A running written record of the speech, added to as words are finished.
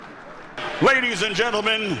Ladies and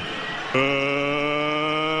gentlemen,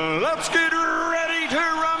 let's get ready to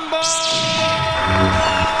rumble.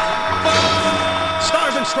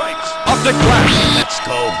 Stars and stripes, optic flash. Let's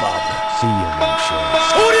go, Bob. See you, Lucius.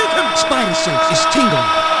 Shoryuken. Spider sense is tingling.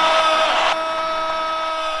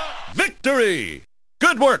 Victory!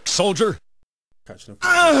 Good work, soldier. Catching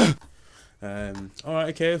up. All right,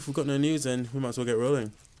 okay. If we've got no news, then we might as well get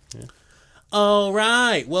rolling. Yeah. All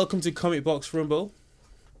right. Welcome to Comic Box Rumble.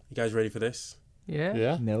 You guys ready for this?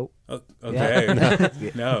 Yeah. Nope. Oh, okay. Yeah.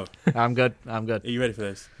 No. I'm good. Are you ready for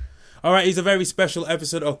this? All right. It's a very special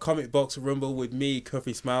episode of Comic Box Rumble with me,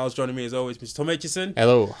 Cuffy Smiles. Joining me as always, Mr. Tom Aitchison.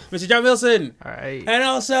 Hello. Mr. Jack Wilson. All right. And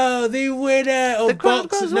also the winner of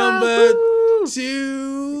box number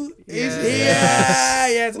 2 is here.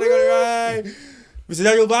 Yes, I got it right. Mr.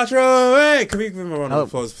 Daniel Bartram. Hey, can we give him a round of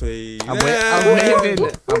applause, please? I'm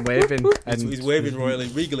waving. He's waving royally,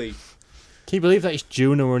 regally. Can you believe that it's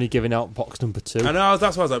June and we're only giving out box number 2? I know,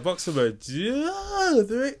 that's why I was like, box number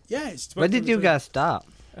 2. Yeah, it's box When did number you 2. guys start?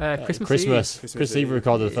 Christmas Eve we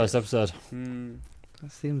recorded the first episode.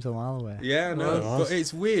 That seems a while away. Yeah, no, Oh, but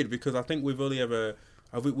it's weird because I think we've only ever...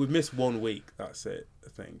 we've missed 1 week, that's it, I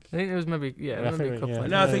think. I think it was maybe a couple. yeah.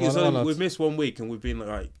 No, I think it's why only, not? we've missed 1 week and we've been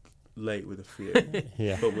like late with a few.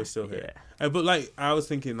 Yeah. But we're still here. But like, I was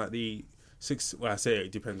thinking like I say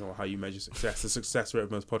it depends on how you measure success. The success rate of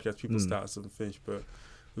most podcasts, people start some finish, but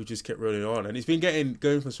we just kept rolling on, and it's been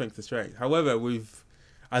going from strength to strength. However,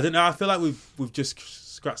 I don't know. I feel like we've just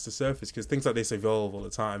scratched the surface because things like this evolve all the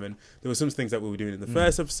time, and there were some things that we were doing in the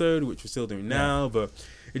first episode, which we're still doing now, but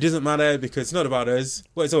it doesn't matter because it's not about us.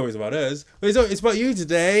 Well, it's always about us, but it's about you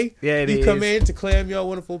today. Yeah, it you is. come in to claim your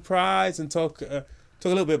wonderful prize and talk a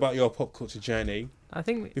little bit about your pop culture journey. I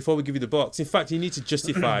think Before we give you the box. In fact, you need to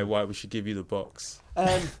justify why we should give you the box.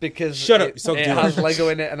 Because Shut up, it stop doing has it. Lego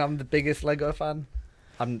in it, and I'm the biggest Lego fan.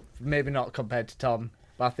 I'm maybe not compared to Tom,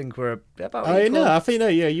 but I think we're about Oh, equal. no, I think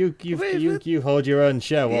you hold your own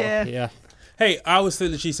show. Yeah. Hey, I was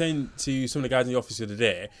literally saying to some of the guys in the office the other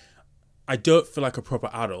day, I don't feel like a proper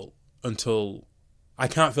adult until... I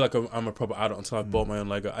can't feel like I'm a proper adult until I've bought my own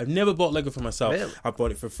Lego. I've never bought Lego for myself. Really? I bought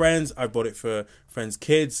it for friends. I bought it for friends'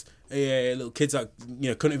 kids. Little kids that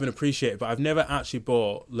couldn't even appreciate it. But I've never actually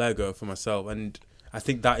bought Lego for myself. And I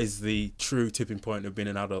think that is the true tipping point of being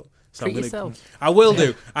an adult. So treat yourself. I will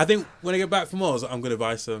do. I think when I get back from Oz, I'm going to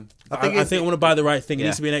buy some. I think I want to buy the right thing. It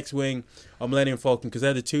needs to be an X-Wing or Millennium Falcon because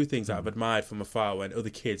they're the two things that I've admired from afar when other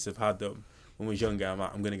kids have had them. When we was younger, I'm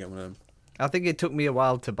like, I'm going to get one of them. I think it took me a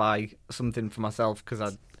while to buy something for myself because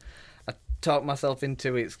I talked myself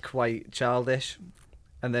into it's quite childish,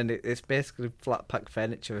 and then it's basically flat pack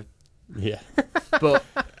furniture, Yeah. but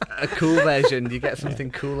a cool version. You get something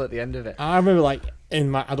cool at the end of it. I remember like in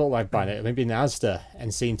my adult life buying it, maybe in Asda,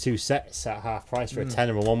 and seeing 2 sets at half price for a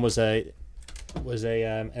tenner. And one was an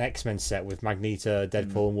X-Men set with Magneto,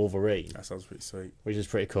 Deadpool, and Wolverine, That sounds pretty sweet. which is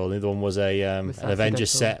pretty cool. And the other one was an Besides the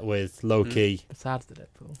Avengers Deadpool. set with Loki. Besides the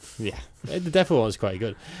Deadpool. Yeah, the Deadpool one was quite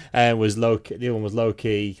good. Was Loki? The other one was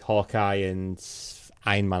Loki, Hawkeye, and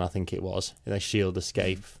Iron Man. I think it was. And then Shield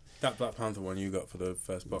Escape. That Black Panther one you got for the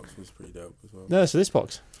first box was pretty dope as well. No, so this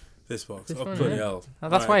box. This box. This Oh, one, bloody yeah. hell.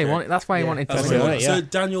 That's why he wanted. That's why he wanted to. That's what what I I want, So, yeah.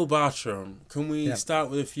 Daniel Bartram, can we start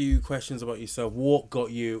with a few questions about yourself? What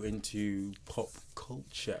got you into pop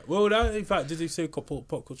culture? Well, no, in fact, did you say pop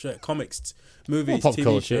culture? Comics, movies, Well, pop TV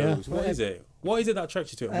culture, yeah. shows. What is it? What is it that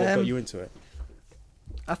attracts you to it? And what got you into it?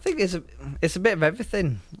 I think it's a bit of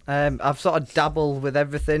everything. I've sort of dabbled with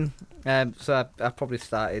everything. So I probably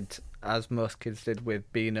started, as most kids did, with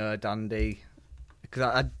Beano, Dandy,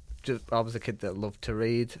 because I was a kid that loved to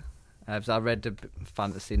read. So I read the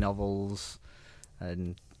fantasy novels,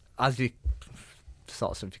 and as you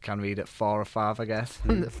sort of stuff you can read at 4 or 5, I guess.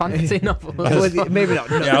 Fantasy novels. Well, maybe not.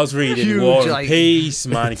 Yeah, I was reading huge, War and like- Peace,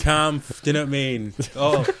 Mein Kampf. Do you know what I mean?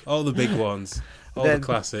 All the big ones, all the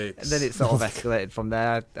classics. And then it sort of escalated from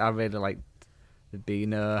there. I really liked the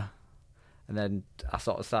Beano, and then I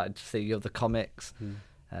sort of started to see other comics,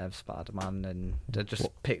 Spider-Man, and I just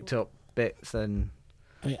picked up bits. And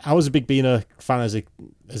I mean, I was a big Beano fan as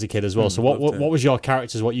a kid as well. So what loved it. was your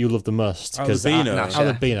characters? What you loved the most? I was Beano. I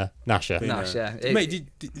was Beano. Nasher. Nash, yeah. Mate,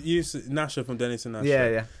 did you use Nasher from Dennis and Nasher?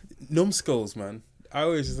 Yeah. Numbskulls, man. I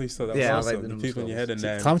always just thought that was Yeah, I awesome. like the the people in your numbskulls. head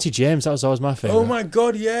and them. Calamity James. That was always my favorite. Oh my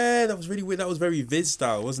god, yeah, that was really weird. That was very Viz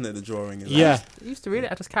style, wasn't it? The drawing. And that. Yeah. I used to read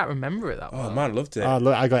it. I just can't remember it that well. Oh man, I loved it.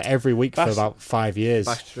 Look, I got it every week for Bash- about 5 years.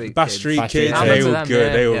 Bash Street Bash Kids. Street Kids, I they remember were them, good.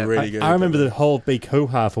 yeah. They were Yeah. really good. I remember the whole big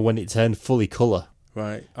hoo-ha for when it turned fully colour.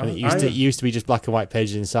 Right. And it used to be just black and white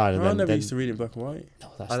pages inside. And I then, never then used to read in black and white.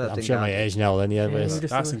 no, I don't I'm think sure I my did. age now. Then yeah, Yeah, but you it's-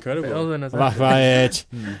 just That's a bit incredible. older than us, back my age,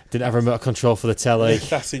 didn't have remote control for the telly.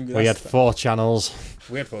 We had 4 channels.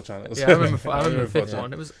 We had 4 channels. Yeah, I remember the four fifth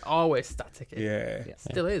one. It was always static. Yeah.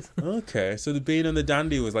 Still is. Okay, so the Bean and the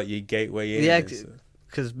Dandy was like your gateway in. Yeah, so-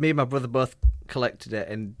 because me and my brother both collected it,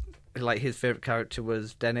 and like his favorite character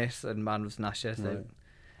was Dennis, and mine was Nasher. So Right.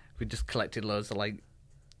 we just collected loads of like.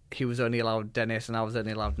 He was only allowed Dennis, and I was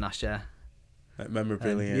only allowed Nasher. like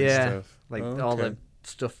memorabilia yeah, and stuff. like Oh, all okay. the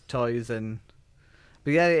stuffed toys and.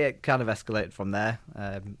 But yeah, it kind of escalated from there.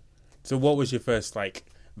 So what was your first like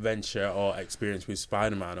venture or experience with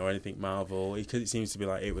Spider-Man or anything Marvel? Because it seems to be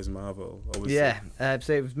like it was Marvel. Or was Yeah,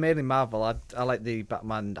 so it was mainly Marvel. I like the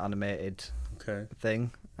Batman animated Okay.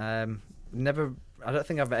 thing. Never, I don't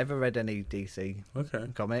think I've ever read any DC Okay.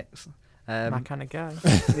 comics. My kind of guy.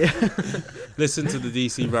 Listen to the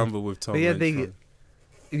DC Ramble with Tom. But yeah, Lynch.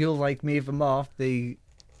 you'll like me even more.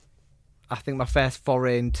 I think my first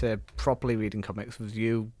foray into properly reading comics was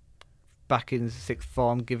you back in sixth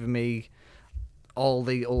form giving me all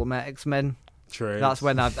the Ultimate X-Men. Trades. That's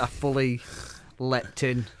when I fully leapt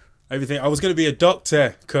in. Everything. I was going to be a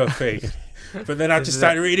doctor, Kofi. But then I just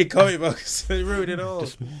started reading comic books. It ruined it all.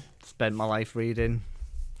 Just spent my life reading.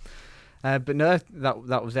 But no,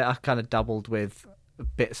 that was it. I kind of dabbled with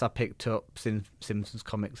bits I picked up Simpsons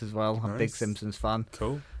comics as well. I'm a big Nice. Simpsons fan.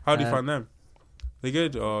 Cool. How do you Uh, find them? They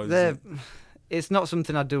good or? It's not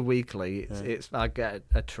something I do weekly. Yeah. It's I get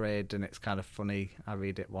a trade and it's kind of funny. I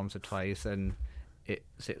read it once or twice and it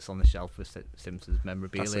sits on the shelf with Simpsons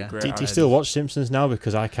memorabilia. great Do you still watch Simpsons now?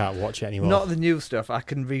 Because I can't watch it anymore. Not the new stuff. I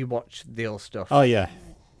can rewatch the old stuff Oh yeah,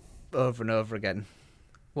 over and over again.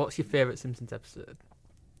 What's your favourite Simpsons episode?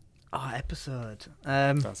 Oh, episode.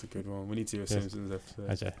 That's a good one. We need to do a Yes. Simpsons episode.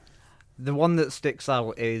 I do. The one that sticks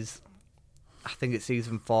out is, I think it's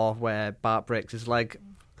season 4 where Bart breaks his leg.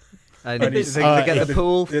 And And they he's- get the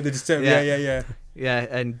pool. Yeah, they just Yeah. yeah. Yeah,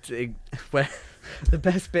 and where the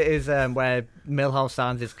best bit is where Milhouse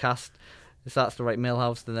signs his cast. He starts to write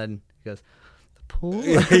Milhouse, and then he goes, "The pool."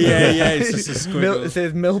 yeah. It's just a squiggle. It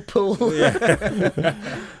says Millpool. Yeah.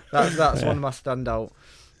 That's one of my standout.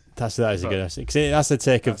 That is a good one. That's the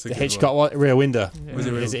take of That's a good Hitchcock. What Rear Window? Was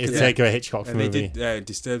it Is Rear- it a yeah. take of a Hitchcock And they movie? did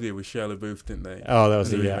Disturbia with Shirley Booth, didn't they? Oh, that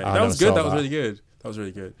was And the they yeah. remade I it. That never was good. saw That was really good. That was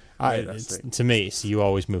really good. Yeah, that's it. To me, it's You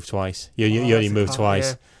Always Move Twice. You only that's move a-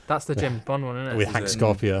 twice yeah. That's the James Bond one, isn't it? with Is Hank it?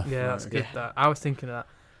 Scorpio. Yeah, that's Right. good. That I was thinking of that.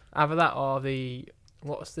 Either that or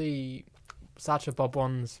what's the Sacha Bob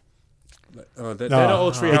ones? Oh, they're No, not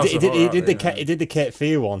all Treehouse It of Horror, did the are they? It did the Cape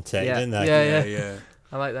Fear one take, Yeah. didn't they? Yeah. Yeah.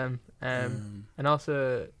 I like them. And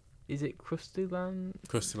also, is it Krusty Land?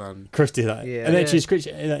 Krusty Land. Krusty Land. Yeah. And Yeah. Itchy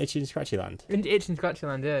and Scratchy Land. Itch and Scratchy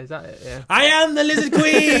Land, yeah, is that it? Yeah. I am the Lizard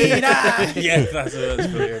Queen. Yeah, that's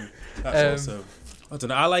brilliant. That's awesome. I don't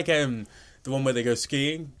know. I like the one where they go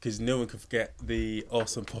skiing because no one can forget the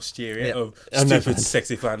awesome posterior Yeah. of Oh, no, stupid,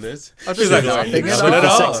 sexy Flanders. I She's just like, laughing at nothing that. at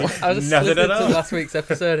all. Sexy. I was just Nothing listening at to all. last week's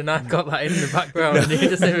episode and I got that in the background and you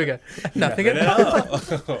just hear me go, nothing at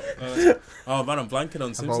all. Oh man, I'm blanking on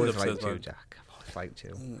I've Simpsons always episodes, liked you, man. Jack. I've always liked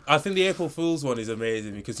you. I think the April Fool's one is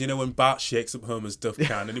amazing because you know when Bart shakes up Homer's duff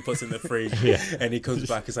can and he puts it in the fridge and he comes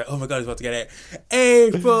back, it's like, oh my god, he's about to get it.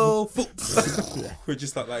 April Fool. We're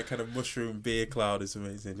just like that kind of mushroom beer cloud is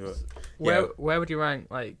amazing. To it. Where would you rank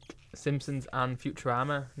like Simpsons and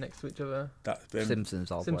Futurama next to each other? That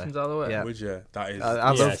Simpsons all the Simpsons way. all the way. Yeah. would you? That is I Yeah,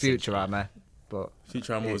 love Simpsons. Futurama, but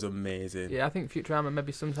Futurama was amazing. Yeah, I think Futurama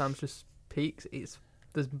maybe sometimes just peaks.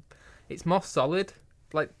 It's more solid.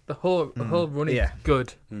 Like the whole run is Yeah.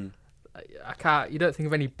 good. Mm. I can't. You don't think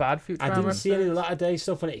of any bad Futurama? I didn't see any episodes? latter day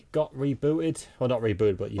stuff when it got rebooted. Well, not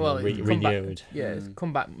rebooted, but Well, know, it's come back- renewed. Yeah, it's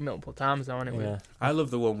come back multiple times now, anyway. Yeah. I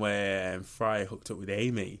love the one where Fry hooked up with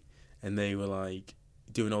Amy and they were like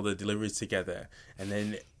doing all the deliveries together and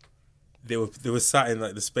then they were sat in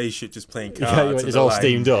like the spaceship just playing Yeah, cards. it's and all they're like-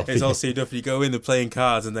 steamed up. It's all steamed up and you go in, they're playing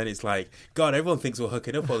cards and then it's like, God, everyone thinks we're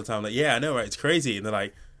hooking up all the time. Like, yeah, I know, right? It's crazy. And they're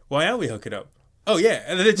like, why aren't we hooking up? Oh yeah,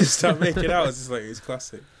 and then they just start making out. It's just like, it's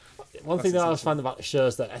classic. One thing that I always find about the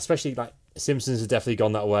shows that, especially like Simpsons, has definitely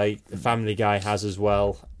gone that way. The Family Guy has as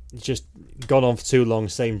well. It's just gone on for too long.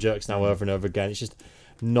 Same jokes now over and over again. It's just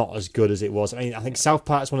not as good as it was. I mean, I think South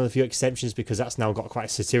Park's one of the few exceptions because that's now got quite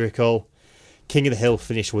satirical. King of the Hill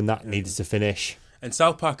finished when that needed to finish. And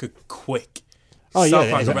South Park are quick. Oh, South yeah,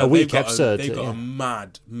 Park it's are a week they've got episode, They've got yeah. a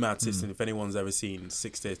mad system. If anyone's ever seen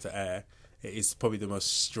 6 Days to Air, it is probably the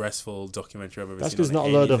most stressful documentary I've ever That's seen. because on not a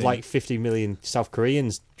load of anything. like 50 million South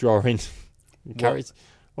Koreans drawing characters.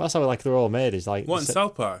 Well, that's how like they're all made. Is like What in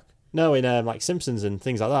South Park? No, in like Simpsons and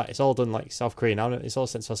things like that, it's all done like South Korean. It's all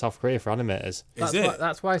sent to South Korea for animators. Is it?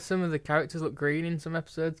 That's why some of the characters look green in some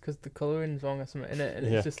episodes, because the colouring's wrong or something in it, and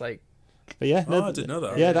Yeah. it's just like, But yeah, Oh, I didn't know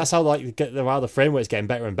that. Yeah, that's how like the framework's getting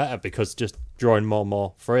better and better because just drawing more and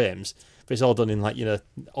more frames. But it's all done in like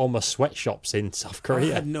almost sweatshops in South I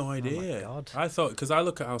Korea. had no idea. God. I thought, because I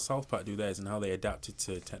look at how South Park do theirs and how they adapted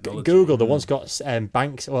to technology. Google the one's got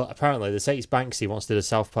Banks. Well, apparently they say it's Banksy once did a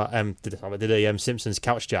South Park did a Simpsons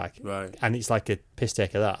couch jack, Right. and it's like a piss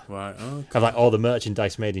take of that. Right. Okay. Of like all the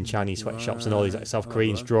merchandise made in Chinese sweatshops and all these like South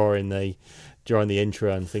Koreans drawing the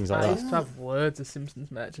intro and things like I that. used to have loads of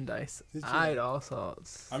Simpsons merchandise. Did you? I had all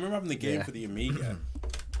sorts. I remember having the game Yeah. for the Amiga.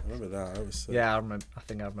 I remember that. That was sick. Yeah, I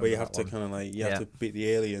think I remember. Where you that have to one. kind of like you Yeah. have to beat the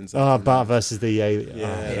aliens. Oh, Bart versus the Yeah, I I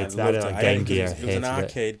hated loved that. it. Game It Gear. was an hated it.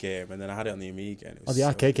 arcade game, and then I had it on the Amiga. And it was Oh, the so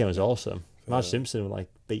arcade game was good. awesome. Marge Simpson was like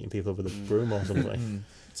beating people up with a broom or something.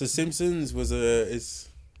 So Simpsons is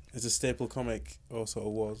a staple comic, or sort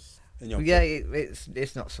of was. In your Yeah,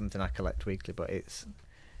 it's not something I collect weekly, but it's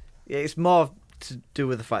more to do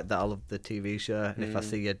with the fact that I love the TV show, and if I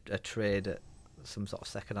see a trade at some sort of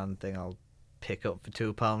second-hand thing, I'll pick up for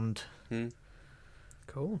 £2.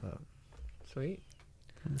 Cool. Sweet.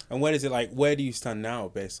 And where is it like? Where do you stand now,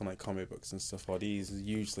 based on like comic books and stuff? Are these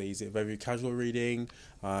usually? Is it very casual reading?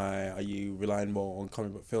 Are you relying more on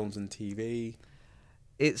comic book films and TV?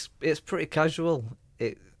 It's pretty casual.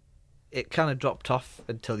 It kind of dropped off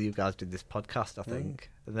until you guys did this podcast, I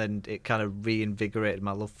think, and then it kind of reinvigorated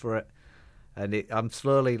my love for it, and I'm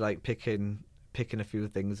slowly like picking a few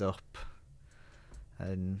things up,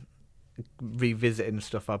 and revisiting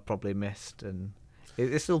stuff I've probably missed, and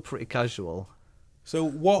it's still pretty casual. So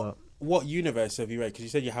what universe have you read? Because you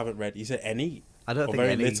said you haven't read. You said any. I don't or think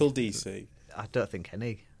very any. little DC. I don't think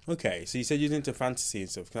any. Okay, so you said you're into fantasy and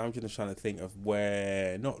stuff. Because I'm just trying to think of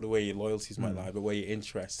where, not the way your loyalties might lie, but where your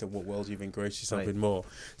interests and what worlds you've engrossed yourself Right. in more.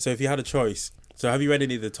 So if you had a choice, so have you read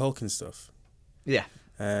any of the Tolkien stuff? Yeah,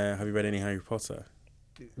 Have you read any Harry Potter?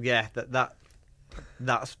 yeah.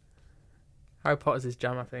 That's Harry Potter's his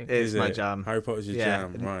jam, I think. is my it? jam. Harry Potter's your Yeah.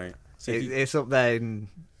 jam, right? So if you- It's up there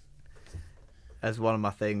as one of my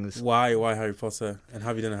things. why Harry Potter? And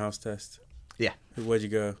have you done a house test? Yeah, Where'd you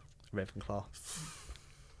go? Ravenclaw.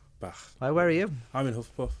 Bah. Where are you? I'm in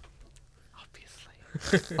Hufflepuff.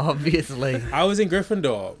 Obviously. I was in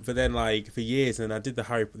Gryffindor, but then like for years, and I did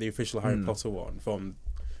the official Harry Potter one from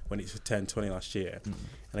when it was 10, 20 last year, and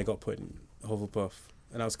I got put in Hufflepuff,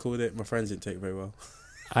 and I was cool with it. My friends didn't take it very well.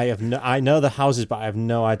 I know the houses, but I have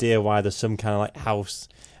no idea why there's some kind of like house.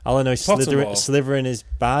 All I know is Pottermore. Slytherin is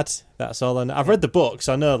bad. That's all I know. I've read the books.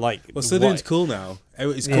 I know like. Well, Slytherin's what- cool now.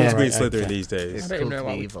 It's cool Yeah, to be in right, Slytherin okay. these days. I It's don't even cool know to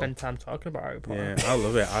why be we evil. spend time talking about Harry Potter. Yeah, I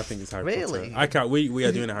love it. I think it's Harry Really? Potter. I can't. We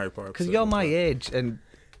are doing a Harry Potter Because episode. you're my age, and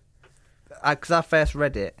because I first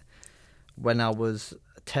read it when I was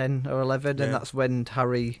 10 or 11, Yeah. and that's when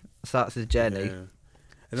Harry starts his journey. Yeah. And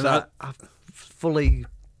then So I've fully.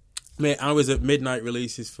 mate, I was at midnight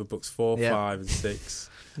releases for books 4, Yeah. 5, and 6.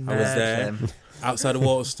 I was there Same. outside of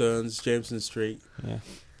Waterstones, Jameson Street, Yeah.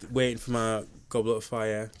 waiting for my goblet of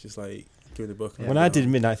fire, just like giving the book. When I did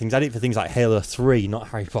Midnight Things, I did it for things like Halo 3, not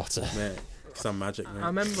Harry Potter. because I'm magic, I man.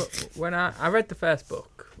 remember when I read the first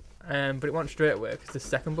book, but it went straight away because the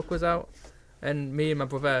second book was out, and me and my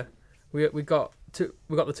brother, we got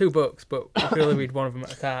the two books, but we could only read one of them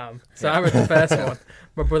at a time. So I read the first one,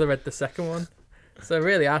 my brother read the second one. So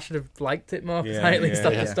really, I should have liked it more because Yeah, I at least yeah,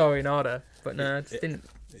 had yeah. the story in order. But no, I just didn't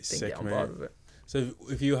It's get sick, on man. board with it. So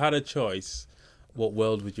if you had a choice, what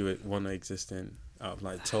world would you want to exist in? Out of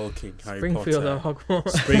like Tolkien, Harry Springfield or Potter,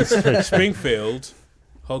 Hogwarts. Springfield,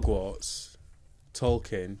 Hogwarts,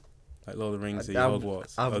 Tolkien, like Lord of the Rings, I would-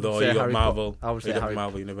 Hogwarts. I would Although say you got Harry Marvel, I would you say got Harry,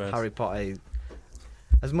 Marvel Universe. Harry Potter.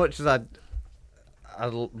 As much as I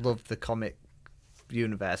love the comic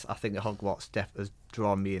universe, I think Hogwarts has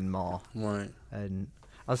drawn me in more. Right. And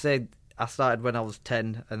I'll say I started when I was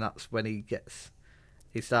 10, and that's when he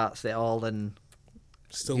starts it all, and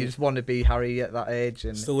Still, you just want to be Harry at that age.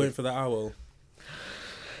 And still waiting for that owl.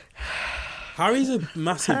 Harry's a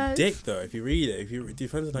massive dick, though. If you read it, it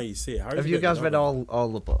depends on how you see it. Harry's have a you bit of guys a read knobhead. all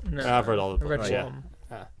the books? No, I've read all the I read books, yeah. one.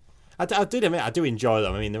 I did admit I do enjoy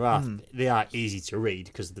them. I mean, they are easy to read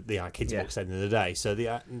because they are kids' Yeah. books at the end of the day, so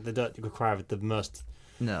they don't require the most.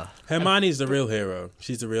 No. Hermione's the real hero.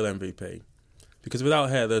 She's the real MVP. Because without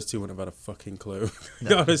her, those two wouldn't have had a fucking clue.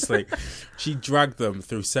 Honestly, she dragged them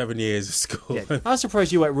through 7 years of school. Yeah. I'm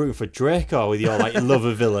surprised you went rooting for Draco with your like love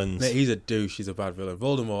of villains. Mate, he's a douche. He's a bad villain.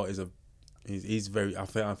 Voldemort is he's very. I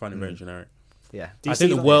find him very generic. Yeah. Do you I think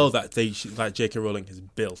see the that- world that like J.K. Rowling has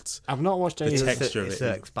built, I've not watched any. the of the- texture of It's it so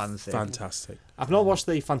is expansive. fantastic. I've not watched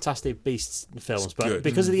the Fantastic Beasts films, It's but good.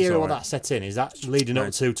 because of the It's era what alright. that's set in, is that leading up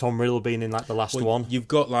Right. to Tom Riddle being in like the last Well, one? You've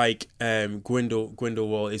got like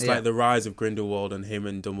Grindelwald. It's Yeah. like the rise of Grindelwald and him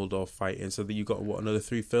and Dumbledore fighting. So that you got another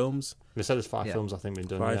 3 films, They said there's 5 Yeah. films I think been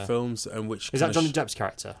done. 5 yeah. films, and which Is that kinda Johnny Depp's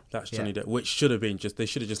character? That's Yeah. Johnny Depp, which should have been they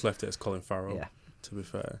should have just left it as Colin Farrell. Yeah. To be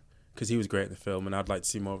fair, because he was great in the film, and I'd like to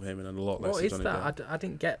see more of him and a lot less What of is Johnny that? Depp. I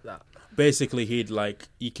didn't get that. Basically, he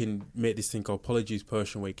can make this thing called Polyjuice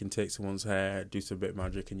Potion, where you can take someone's hair, do some bit of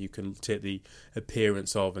magic, and you can take the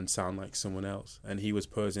appearance of and sound like someone else. And he was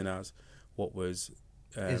posing as what was.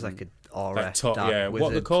 He's like an aura. like top, dark yeah. wizard.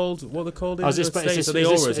 What they're called? What they're called? In Oh, is the this- is States? this- Are they is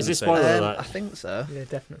this- auras is in this the spoiler States? alert? I think so. Yeah,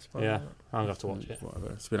 definite spoiler. Yeah, I'm gonna have to watch it.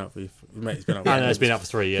 Whatever. It's been out for you. Mate, it's been out. I know it's been out for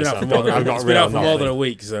 3 years. It's So been I've out for more got, than, I've got it's a been real out for more than a knowledge.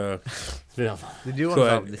 week. So It's been out- The new Go one's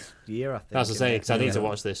ahead. out this year, I think. That's what I'm saying because I need to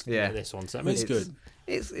watch this. Yeah. This one. So, I I mean, mean, it's good.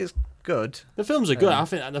 It's good. the films are good. I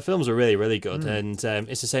think the films are really, really good, and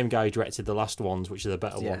it's the same guy who directed the last ones, which are the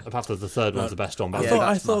better Yeah. one. Apart from the third one's the best one. But I Yeah,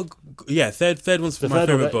 thought. that's Third one's The my third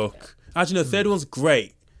one, favorite book. Actually, no, third one's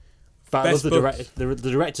great. But I love Best the book. director. The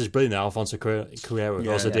director's brilliant. Alfonso Cuarón, who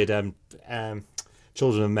Yeah. also Yeah. did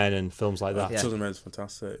Children of Men and films like that. Yeah. Children of Men's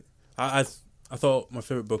fantastic. I thought my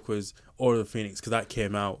favorite book was Order of the Phoenix because that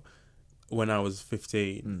came out when I was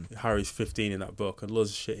 15. Harry's 15 in that book, and loads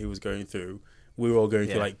of shit he was going through. We were all going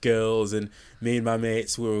through Yeah. like girls, and me and my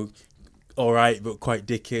mates were all right, but quite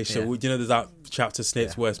dickish. So Yeah. there's that chapter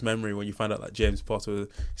Snape's Yeah. worst memory when you find out that James Potter was a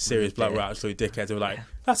serious black Yeah. rat, actually dickheads. And we're like,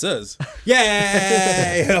 that's us,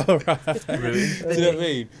 yay! All right. Do you know what I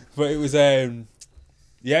mean? But it was.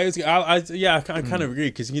 Yeah, it was, I kind of agree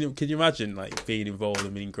because can you imagine like being involved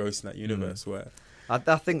and being engrossed in that universe where I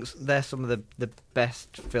think they're some of the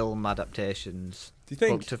best film adaptations. do you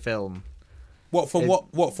think Book to film. from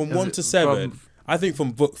Is 1 it to 7? I think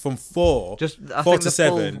from 4 Just I 4 think to the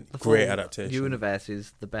 7 full, the great full adaptation. Universe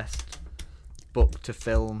is the best book to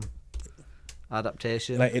film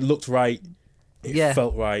adaptation. Like it looked right, it Yeah,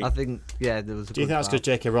 felt right. I think there was. A Do you think that's because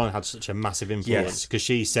J.K. Rowling had such a massive influence? Yes. Because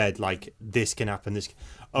she said like this can happen. This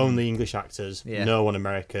only English actors, Yeah. no one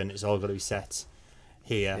American. It's all got to be set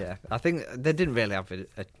here. Yeah, I think they didn't really have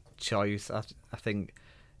a choice. I think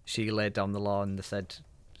she laid down the law and they said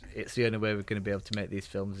it's the only way we're going to be able to make these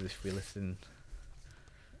films is if we listen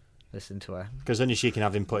to her. Because only she can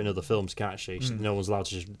have input in other films, can't she? No one's allowed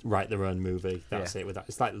to just write their own movie. That's Yeah. it. With that,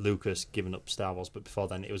 it's like Lucas giving up Star Wars, but before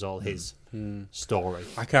then it was all his story.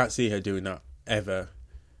 I can't see her doing that ever.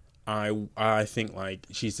 I think like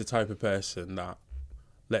she's the type of person that,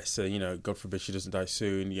 let's say, God forbid she doesn't die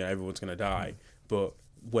soon, everyone's gonna die. But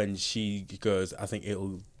when she goes, I think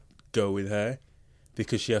it'll go with her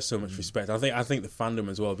because she has so much respect. I think the fandom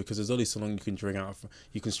as well, because there's only so long you can string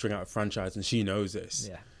out a franchise, and she knows this.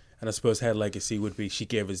 Yeah. And I suppose her legacy would be she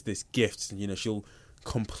gave us this gift, and she'll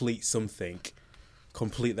complete something,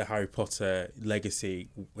 complete the Harry Potter legacy,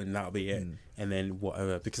 and that'll be it. And then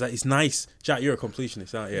whatever, because it's nice. Jack, you're a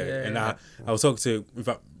completionist, aren't you? Yeah, and yeah. I was talking to, in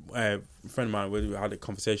fact, a friend of mine. We had a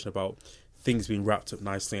conversation about things being wrapped up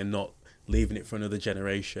nicely and not leaving it for another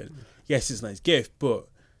generation. Yes, it's a nice gift, but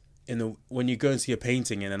when you go and see a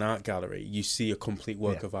painting in an art gallery, you see a complete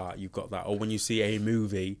work of art. You've got that. Or when you see a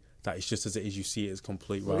movie that is just as it is, you see it as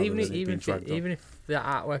complete. Well, rather even than it being dragged on. even if the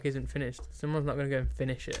artwork isn't finished, someone's not going to go and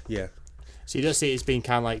finish it. Yeah. So you don't see it's been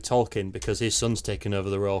kind of like Tolkien because his son's taken over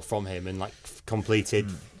the role from him and like completed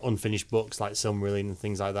unfinished books like Silmarillion and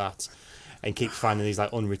things like that, and keep finding these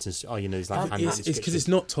like unwritten, these like handwritten It's because it's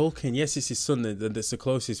not Tolkien. Yes, it's his son. That's the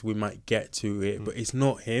closest we might get to it, but it's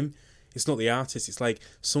not him. It's not the artist. It's like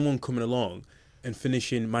someone coming along and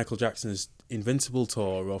finishing Michael Jackson's Invincible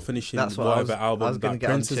tour or finishing That's what whatever I was album going to that get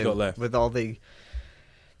Prince has onto got left. with all the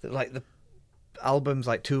albums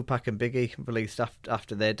like Tupac and Biggie released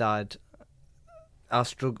after they died.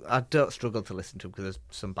 I don't struggle to listen to them because there's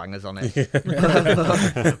some bangers on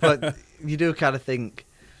it. But you do kind of think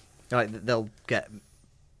like they'll get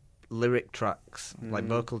lyric tracks, like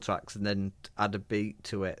vocal tracks, and then add a beat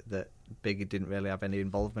to it that Biggie didn't really have any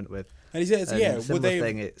involvement with. And he says, And "Yeah, similar would they?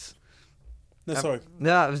 thing, it's No, sorry.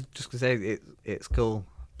 no, I was just gonna say it's cool,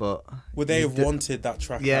 but Would they you have do- wanted that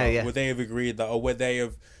track Yeah, out? yeah. Would they have agreed that, or would they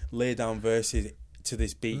have laid down verses to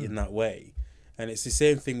this beat in that way? And it's the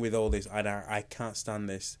same thing with all this. I can't stand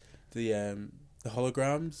this. The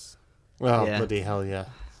holograms. Well, Yeah. bloody hell, yeah.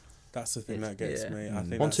 That's the thing that gets Yeah. me. I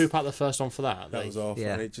think One that's- Tupac the first one for that. That was awful.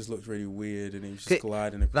 Yeah. And it just looked really weird, and he was Okay, just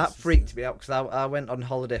gliding across. That freaked me out because I went on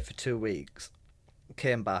holiday for 2 weeks,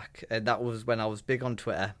 came back, and that was when I was big on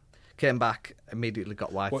Twitter. Came back, immediately got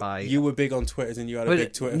Wi-Fi. What, you were big on Twitter, and you had a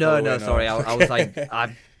big Twitter. No, following, sorry. or- I was like,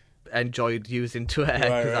 enjoyed using Twitter because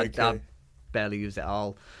Right, I okay. barely use it at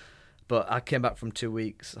all. But I came back from 2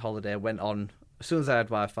 weeks holiday, went on as soon as I had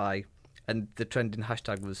Wi-Fi, and the trending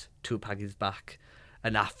hashtag was Tupac is back,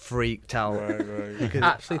 and I freaked out. Right. Because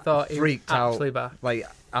Actually thought I he was freaked out. actually back. Like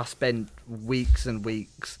I spent weeks and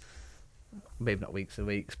weeks, maybe not weeks and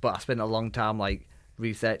weeks, but I spent a long time like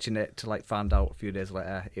researching it to like find out a few days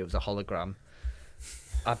later it was a hologram.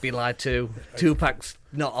 I'd be lied to. Tupac's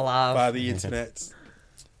not alive. By the internet.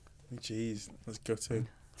 Jeez, let's go to.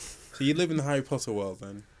 So you live in the Harry Potter world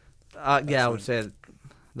then? Yeah, I would say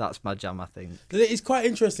that's my jam. I think. It's quite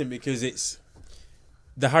interesting because it's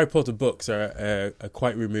the Harry Potter books are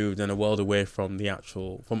quite removed and a world away from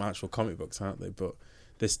actual comic books, aren't they? But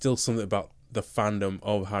there's still something about the fandom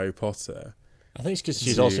of Harry Potter. I think it's because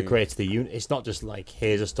she's also created the It's not just like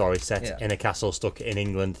here's a story set in a castle stuck in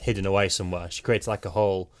England, hidden away somewhere. She creates like a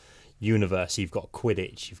whole universe. You've got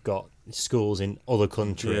Quidditch, you've got schools in other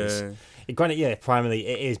countries. Granted, primarily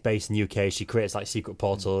it is based in the UK. She creates like secret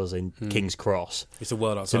portals in King's Cross. It's a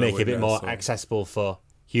world outside to make of it a bit Windsor, more so- accessible for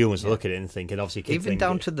humans to look at it and think. And obviously, kids Even think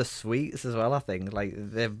down it. to the sweets as well. I think like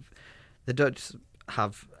they don't just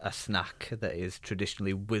have a snack that is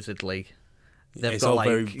traditionally wizardly. They've It's got all like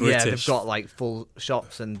very British. they've got like full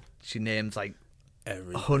shops, and she names like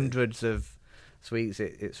Everything. hundreds of sweets.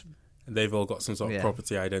 It's And they've all got some sort of Yeah.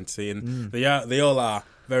 property identity, and they all are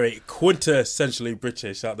very quintessentially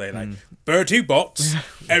British, aren't they? Like Bertie Bott's,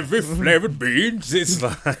 every flavoured beans. It's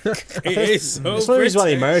like it is so. It's one of the reasons why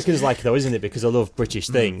the British. Americans like it, though, isn't it? Because they love British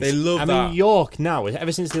things. They love I that. mean, York now,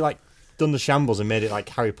 ever since they like done the shambles and made it like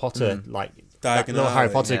Harry Potter, like that Diagon little Harry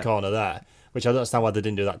Alley, Potter yeah. corner there, which I don't understand why they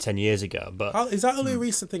didn't do that 10 years ago. But How, is that only a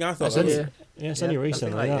recent thing? I thought. it's That only, was, it's only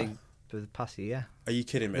recently. I yeah. think like the past year. are you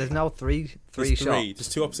kidding me? There's now three There's shops. There's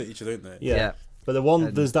two opposite each other, isn't there? Yeah. But the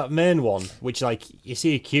one, there's that main one, which like you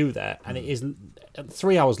see a queue there, and it is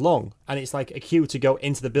 3 hours long, and it's like a queue to go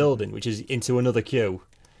into the building, which is into another queue,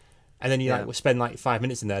 and then you like spend like 5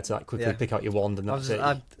 minutes in there to like quickly Yeah. pick out your wand, and that's it.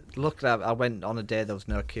 I looked at. I went on a day there was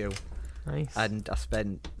no queue, Nice. and I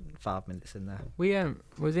spent 5 minutes in there. We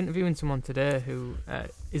was interviewing someone today who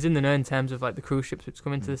is in the know in terms of like the cruise ships which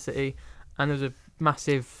come into the city, and there was a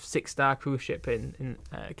massive 6-star cruise ship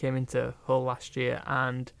came into Hull last year,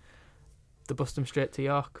 and they bust them straight to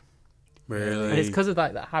York. Really? And it's because of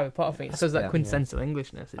like that Harry Potter thing. It's because of that Yeah. quintessential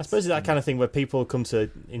Englishness. I suppose it's that kind of thing where people come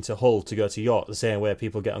into Hull to go to York, the same way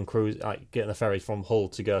people get on cruise, like get on the ferry from Hull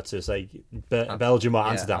to go to say Belgium or Yeah,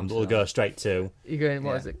 Amsterdam. They'll go straight to. you're going.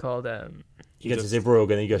 What Yeah. is it called? You get to Zeebrugge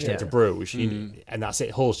and then you go straight to Yeah. Bruges, and that's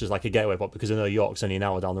it. Hull's just like a gateway port because I know York's only an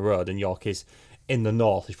hour down the road, and York is in the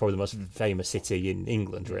north. Is probably the most famous city in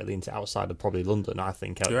England, really, into outside of probably London. I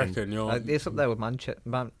think. Do you reckon you're It's up there with Manchester.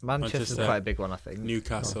 Manchester's Manchester. quite a big one, I think.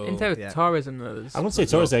 Newcastle? in terms of Yeah. tourism, though, there's- I wouldn't say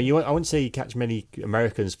tourism. I wouldn't say you catch many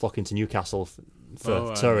Americans flocking to Newcastle for Oh,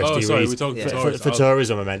 right. touristy Oh, sorry, reasons. we're talking Yeah. for For tourism.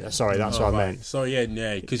 tourism, I meant. Sorry, that's what I right. meant. Sorry,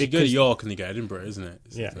 yeah, because you go to Because- York and you get Edinburgh, isn't it?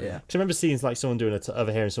 Yeah. Yeah. Because I remember seeing like someone doing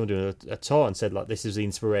over here and someone doing a tour and said like this is the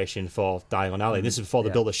inspiration for Diagon Alley. This is before they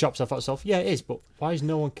Yeah. built the shops. I thought to myself, yeah, it is, but why is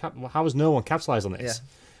no one how has no one capitalised on this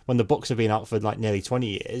when the books have been out for like nearly 20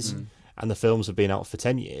 years and the films have been out for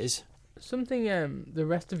 10 years? something the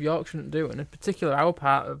rest of York shouldn't do, and in particular our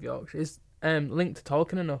part of Yorkshire, is linked to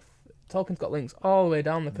Tolkien enough. Tolkien's got links all the way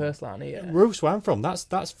down the coastline here. Roos, where I'm from, that's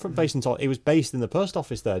based on. It was based in the post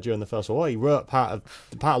office there during the First World War. He wrote part of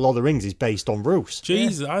Lord of the Rings is based on Roos.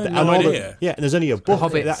 Jesus, I had And no all the- idea. yeah, and there's only a book.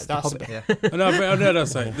 Hobbits, That's, Yeah. I know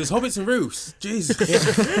that's like there's hobbits and roofs. Jesus.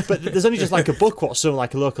 but there's only just like a book what some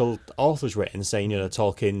like a local author's written saying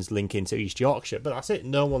Tolkien's linking to East Yorkshire, but that's it.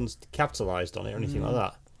 No one's capitalised on it or anything like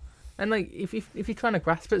that. And like if you're trying to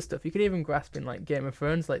grasp at stuff, you could even grasp in like Game of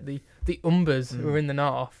Thrones, like the Umbers who are in the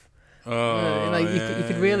north. Oh, Like you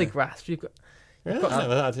could really yeah. grasp. You've got Yeah, got I've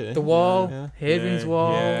never had it. the Wall, Yeah. Hadrian's Yeah,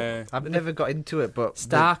 Wall, yeah. I've never got into it, but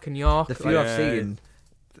Stark and York. the few like, I've seen,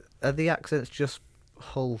 are the accents just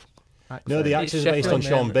Hull accents? No, the It's accent's based on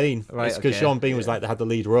Sheffield, Sean man. Bean. Right, It's because okay. Sean Bean was like they had the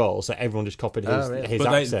lead role, so everyone just copied his Oh, really? his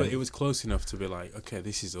But accent. it was close enough to be like, okay,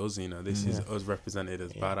 this is us. This is us represented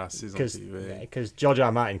as badasses on TV. Because George R.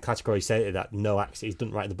 R. Martin categorically stated that no accent. He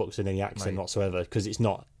doesn't write the books in any accent Right. whatsoever because it's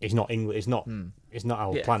not English. It's not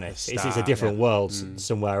our Yeah. planet. It's a Stark, different world Mm.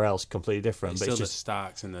 somewhere else, completely different. It's But still it's the just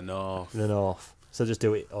Starks in the north. the north. So just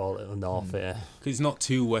do it all in the north. Yeah. 'Cause it's not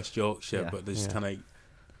too West Yorkshire, Yeah. but there's Yeah. kind of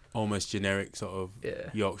almost generic sort of Yeah.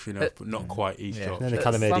 Yorkshire enough, but not quite East Yeah. Yorkshire. Then the At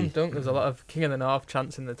kind of Slam made. Dunk, there's a lot of King of the North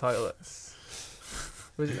chants in the toilets.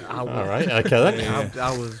 I All was, right. Okay then.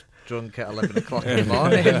 I was drunk at 11 o'clock in the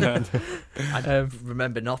morning. I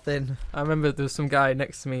remember nothing. I remember there was some guy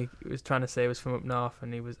next to me who was trying to say he was from up north,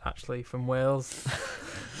 and he was actually from Wales.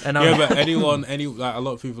 And Yeah, but a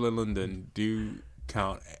lot of people in London do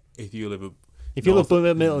count if you live If you live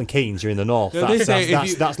in Milton Keynes, you're in the north. No, they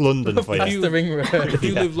say That's London for that's you. the ring road. if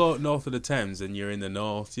you live north of the Thames, then you're in the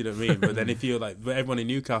north. You know what I mean? But then if you're like, but everyone in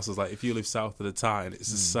Newcastle's like, if you live south of the Tyne, it's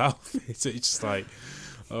the south. It's just like,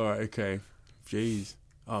 all right, okay, jeez.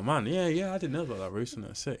 Oh man, yeah, I didn't know about that recently.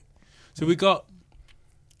 That's sick. So we're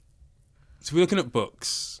looking at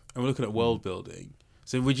books and we're looking at world building.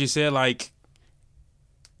 So would you say like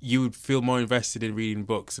you would feel more invested in reading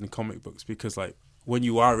books than comic books because like when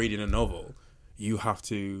you are reading a novel, you have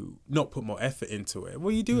to not put more effort into it.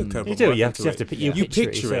 Well, you do. You do. You have to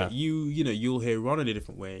picture it. You'll hear Ron in a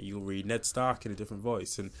different way. You'll read Ned Stark in a different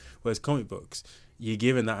voice. And whereas comic books, you're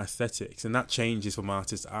given that aesthetics, and that changes from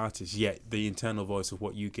artist to artist. Yet the internal voice of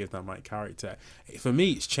what you give that right character. For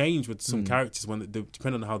me, it's changed with some characters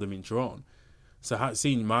depending on how they've been drawn. So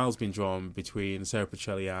seeing Miles being drawn between Sarah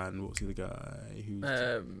Pacelli and what's the other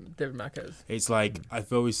guy? David Marquez. It's like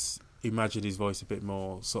I've always imagined his voice a bit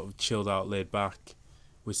more sort of chilled out, laid back,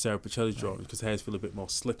 with Sarah Pacelli's drawing because hers feel a bit more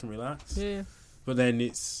slick and relaxed. Yeah. But then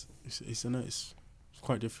it's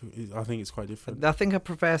quite different. I think it's quite different. I think I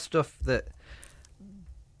prefer stuff that.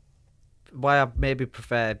 Why I maybe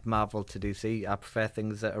prefer Marvel to DC, I prefer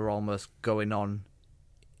things that are almost going on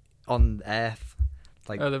Earth.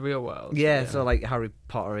 Like, the real world. Yeah, so like Harry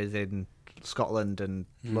Potter is in Scotland and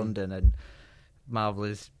London, and Marvel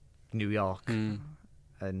is New York.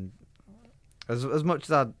 And as much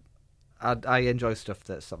as I enjoy stuff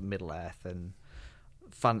that's sort of Middle Earth and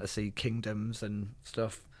fantasy kingdoms and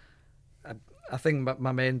stuff, I think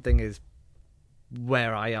my main thing is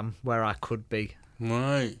where I am, where I could be.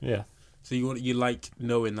 Right. Yeah. So you like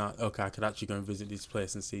knowing that, okay, I could actually go and visit this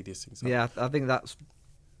place and see these things. Yeah, I think that's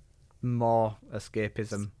more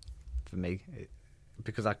escapism for me,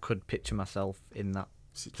 because I could picture myself in that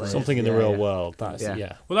place. Something in the real world. That's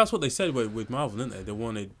Yeah. Well, that's what they said with Marvel, didn't they? They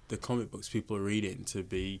wanted the comic books people are reading to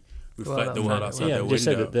reflect the world outside their Yeah, window. just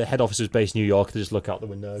said that the head office was based in New York. They just look out the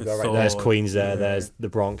window and go, right, there's Queens there, there's the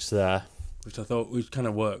Bronx there. Which I thought kind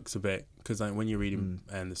of works a bit, because like when you're reading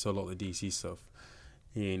and there's a lot of the DC stuff,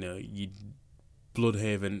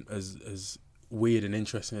 Bloodhaven, as weird and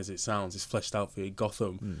interesting as it sounds, is fleshed out for you.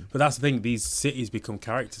 Gotham, but that's the thing. These cities become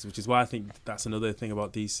characters, which is why I think that's another thing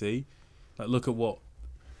about DC. Like, look at what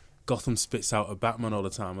Gotham spits out of Batman all the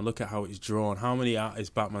time, and look at how it's drawn. How many artists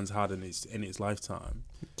Batman's had in its lifetime?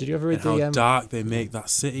 Did you ever read how dark they make that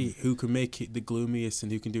city? Who can make it the gloomiest,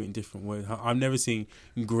 and who can do it in different ways? I've never seen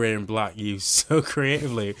grey and black used so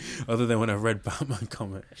creatively, other than when I've read Batman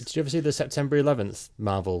comics. Did you ever see the September 11th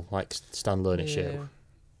Marvel standalone issue?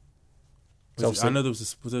 I know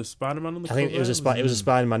was there a Spider-Man on the cover? I think it was a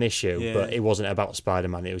Spider-Man issue, but it wasn't about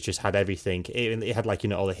Spider-Man. It was just had everything. It had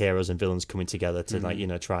all the heroes and villains coming together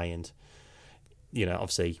to try and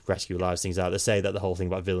obviously rescue lives, things like that. They say that the whole thing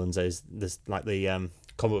about villains is there's like the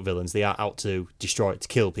comic book villains. They are out to destroy, to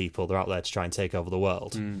kill people. They're out there to try and take over the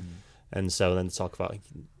world. And so then they talk about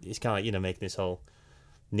it's kind of making this whole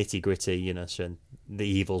nitty gritty, showing the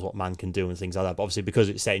evils, what man can do and things like that. But obviously, because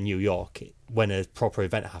it's set in New York, when a proper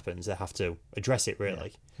event happens, they have to address it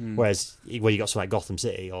really. Whereas when you got something like Gotham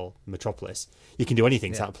City or Metropolis, you can do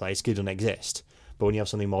anything to that place because it doesn't exist. But when you have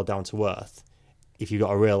something more down to earth, if you've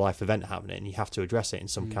got a real life event happening, you have to address it in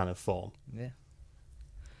some kind of form. Yeah.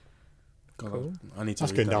 God, cool. I need to.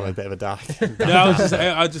 That's going down a bit of a dark.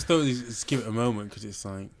 I just thought just give it a moment because it's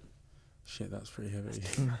like, shit, that's pretty heavy.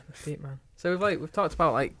 Deep, man. So we've talked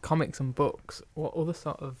about like comics and books. What other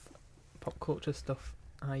sort of pop culture stuff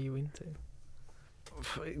are you into?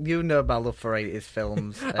 You know my love for 80s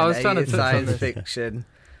films and I was trying to touch on science this. fiction.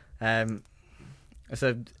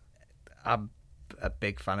 So I'm a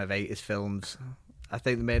big fan of 80s films. I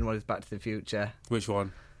think the main one is Back to the Future. Which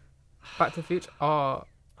one? Back to the Future or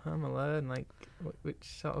Home Alone? Like, which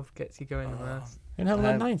sort of gets you going in there? In Home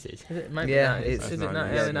Alone 90s? It might be Yeah, 90s. it's Is it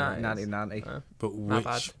early early 90s. 90s? 1990. But My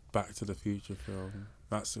bad. which Back to the Future film?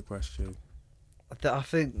 That's the question. I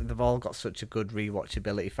think they've all got such a good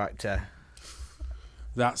rewatchability factor.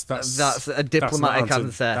 That's a diplomatic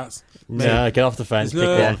answer. That's No, get off the fence. Pick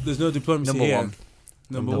one. There's no diplomacy Number here. one.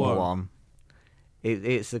 Number one.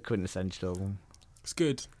 It's the quintessential. It's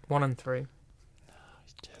good. 1 and 3.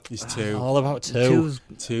 It's 2. All about 2. Two's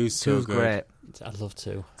so Two's good. great. I love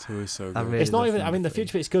 2. 2 is so I good. really It's not love even. I number mean, the 3.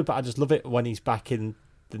 future bit's good, but I just love it when he's back in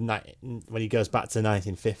the night when he goes back to the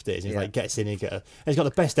 1950s. He's like gets in and he's got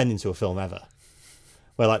the best ending to a film ever.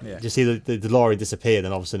 Where you see the DeLorean disappear,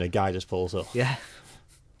 then all of a sudden a guy just pulls up. Yeah.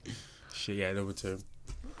 Shit, yeah, number 2.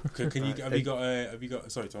 Can you have you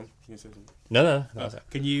got? Sorry, Tom. Can you say something? No, that's it.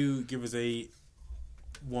 Can you give us a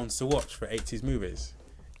ones to watch for 80s movies?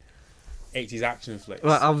 80s action flicks.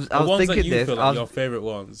 Well, I was the ones thinking that you this. feel I like was- your favourite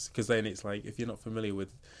ones, because then it's like if you're not familiar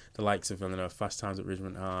with the likes of, I don't know, Fast Times at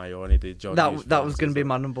Ridgemont High or any of the John Hughes that was films, going to be it's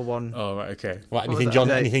my like- number one. Oh right, okay. What, was anything that? John?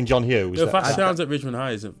 Okay. Anything John Hughes? No, that- Fast that- Times at Ridgemont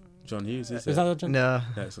High isn't John Hughes, is it? Is that John? No,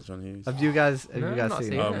 No, it's not John Hughes. have you guys No, I've not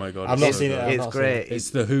seen seen it? Oh it. my god, I've not it's so seen it. good. I've It's not seen great. it. It's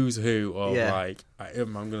the who's who of Yeah. like.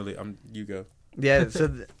 I'm gonna. You go. Yeah,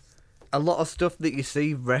 so a lot of stuff that you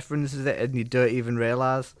see references it and you don't even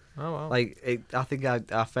realise. Oh wow. Like, I think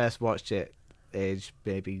I first watched it age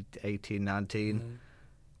maybe 18, 19.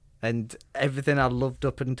 And everything I loved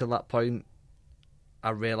up until that point, I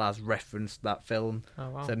realised referenced that film. Oh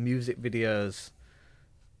wow. So music videos,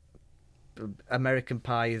 American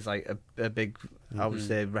Pie is like a big, I would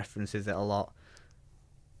say, references it a lot.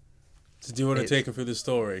 So do you want to It's- take her through the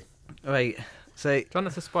story? Right, so Do you want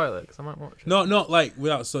us to spoil it? Because I might watch it. Not like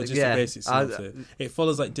without so just Yeah, a basic I- synopsis. It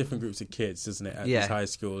follows like different groups of kids, doesn't it? At Yeah. this high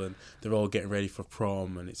school, and they're all getting ready for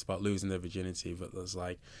prom, and it's about losing their virginity. But there's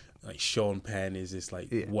like Sean Penn is this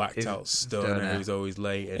like Yeah, whacked he's out stoner stoner. who's always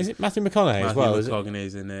late. And Is it Matthew McConaughey as Matthew well? Is it?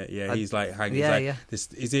 McConaughey's in it. Yeah, I- he's like hanging. yeah, he's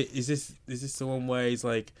like, yeah. Is this the one where he's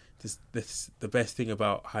like this the best thing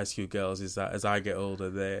about high school girls is that as I get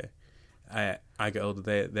older, I get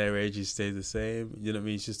older, their ages stay the same. You know what I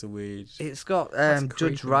mean? It's just a weird. it's got That's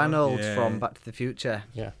Judge creepy, man. Reynolds Yeah. from Back to the Future.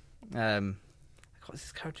 Yeah. What's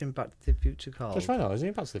his character in Back to the Future called? Just right now, isn't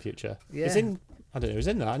he? Back to the Future. Yeah. He's in. I don't know. He's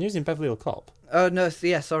in that. And he was in Beverly Hills Cop. Oh no,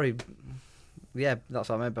 yeah, sorry. Yeah, that's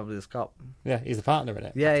what I meant. Beverly Hills Cop. Yeah, he's the partner in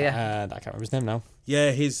it. Yeah, I can't remember his name now.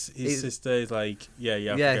 Yeah, his He's- sister is like I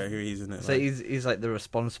Yeah. forget who he's in it. So like. he's like the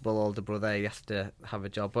responsible older brother. He has to have a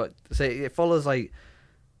job, but so it follows like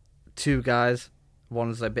two guys.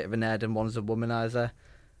 One's a bit of a nerd and one's a womanizer,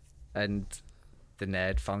 and the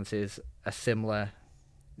nerd fancies a similar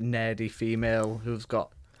nerdy female who's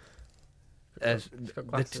got She's got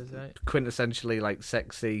glasses, right? quintessentially like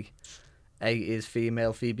sexy 80s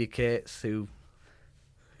female Phoebe Cates, who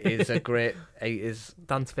is a great 80s.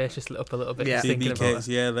 Dan's face just lit up a little bit. Yeah. just thinking Phoebe about Cates,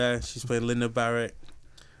 yeah, there. She's playing Linda Barrett.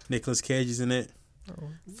 Nicolas Cage is in it. Oh.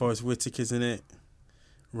 Forrest Whitaker's in it.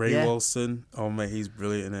 Ray Yeah. Wilson. Oh mate, he's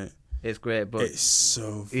brilliant in it. It's great, but It's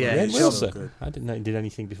so funny. Yeah, Rainn it's so Wilson. good. I didn't know he did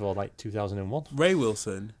anything before like 2001. Ray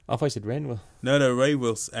Wilson. I thought he said Rainn Will. No, Ray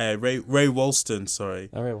Wilson. Ray Walston. Sorry.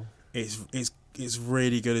 Oh, Ray Will. It's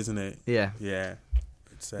really good, isn't it? yeah. Yeah.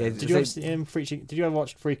 It's, Yeah, Did you ever see Did you ever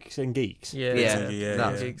watch Freaks and Geeks? Yeah, Yeah,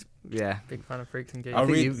 that's- Geeks, Yeah. big fan of Freaks and Geeks. I I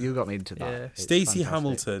think read- you got me into that. Yeah. It's Stacey fantastic.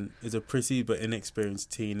 Hamilton is a pretty but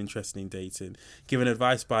inexperienced teen interested in dating. Given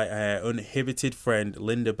advice by her uninhibited friend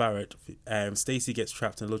Linda Barrett, Stacey gets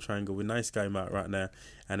trapped in a love triangle with nice guy Matt Ratner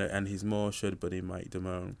and his more should buddy Mike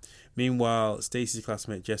Damone. Meanwhile, Stacey's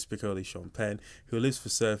classmate Jess Piccoli, Sean Penn, who lives for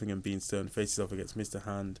surfing and being stoned, faces off against Mr.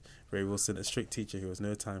 Hand, Ray Wilson, a strict teacher who has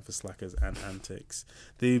no time for slackers and antics.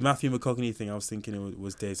 The Matthew McConaughey thing I was thinking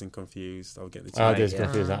was Dazed and Confused. I'll get the two. Oh, Right, Days yeah.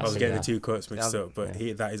 Confused. I was That's getting it, the two quotes mixed Yeah. up, but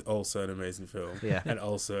that is also an amazing film. Yeah. And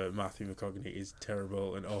also Matthew McConaughey is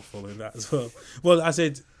terrible and awful in that as well. Well, I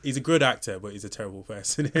said he's a good actor, but he's a terrible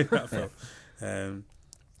person in that film.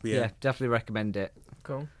 But Yeah. yeah. Definitely recommend it.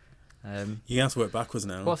 Cool. You have to work backwards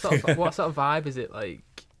now. What sort of vibe is it like?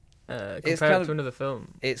 Compared kind of- to another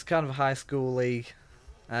film. It's kind of high school-y.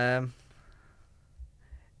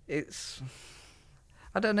 It's,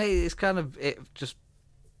 I don't know. It's kind of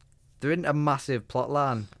they're in a massive plot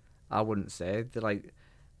line. I wouldn't say they're like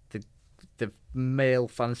the male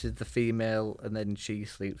fancies the female, and then she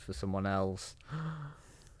sleeps with someone else,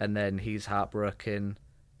 and then he's heartbroken,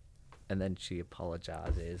 and then she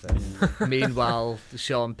apologizes. And meanwhile,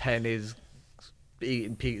 Sean Penn is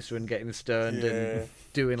eating pizza and getting stoned Yeah. and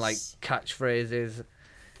doing like catchphrases.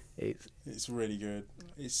 It's really good.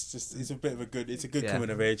 It's a bit of a good. It's a good Yeah. coming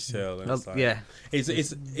of age tale. And it's like, Yeah, It's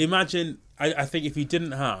imagine. I think if you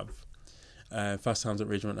didn't have Fast Times at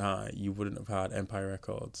Ridgemont High, you wouldn't have had Empire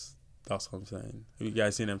Records. That's what I'm saying. Have you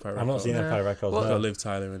guys seen Empire I've not Records? seen Yeah. Empire Records. What- It's no. got Liv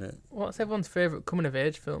Tyler in it. What's everyone's favourite coming of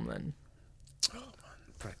age film then?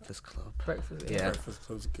 Breakfast Club. Breakfast. Yeah. Breakfast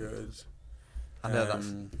Club's good. I know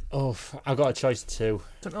that's Oh, I've got a choice too.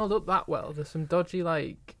 Don't hold up that well. There's some dodgy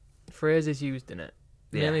like phrases used in it,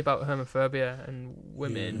 Yeah. mainly about homophobia and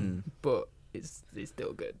women, but it's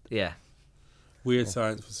still good. yeah. Weird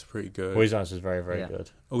Science was pretty good. Wiz Answer is very, very Yeah. good.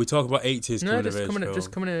 Oh, we talk about 80s No, coming just of age coming film.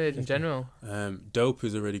 just coming of age in general. Dope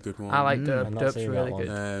is a really good one. I like Mm, Dope. I've not Dope's seen that really one.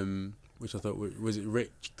 good. Which I thought was it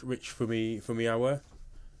Rich for me hour.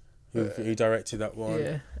 Who directed that one?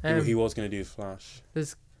 Yeah. He was going to do Flash.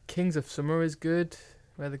 There's Kings of Summer is good,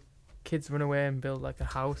 where the kids run away and build like a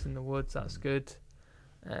house in the woods. That's good.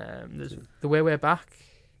 There's The Way We're Back.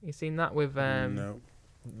 You seen that with No.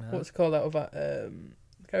 what's it called? That with the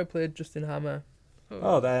guy who played Justin Hammer.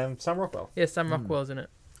 Sam Rockwell. Yeah, Sam Rockwell's in it.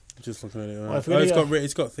 Just looking at it. Well, if Oh, we it's go- got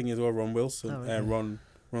it's got a thing as well. Ron Wilson, Oh, yeah.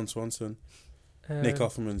 Ron Swanson, Nick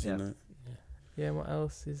Offerman's in it. Yeah, what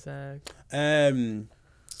else is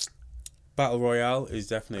Battle Royale is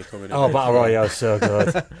definitely coming. Oh, Battle Royale, so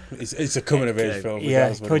good. It's a coming of age film. Yeah,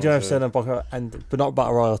 regardless of Cody what it was, Jones but not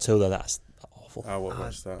Battle Royale 2 though. That's awful. I will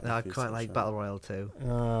watch that. I if you quite say like so. Battle Royale too.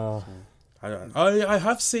 Oh, I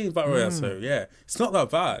have seen Battle Royale too. Yeah, it's not that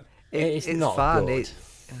bad. it's not fun. good.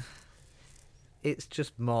 It's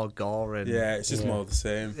just more gore and Yeah, it's just more of the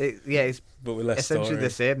same, it's but with less essentially story. the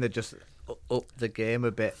same. They just up the game a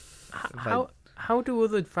bit. How do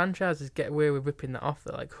other franchises get away with ripping that off?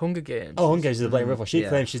 Though, like Hunger Games. Oh, Hunger Games is the blatant ripoff. She Yeah.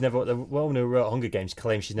 claims she's never. The woman who wrote Hunger Games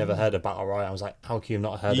claims she's never heard of Battle Royale. I was like, how can you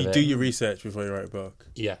not heard You of it? do your research before you write a book.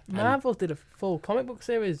 Yeah. Marvel did a full comic book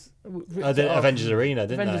series. I did Avengers Arena,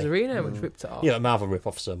 didn't Avengers they? Arena, which ripped it off. Yeah, Marvel rip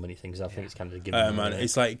off so many things. I think it's kind of given. Man,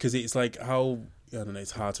 it's like because it's like how I don't know.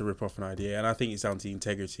 It's hard to rip off an idea, and I think it's down to the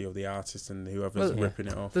integrity of the artist and whoever's ripping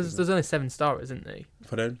it off. There's only 7 stories, isn't there?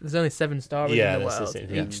 Pardon? There's only 7 stories Yeah, in the that's world. it,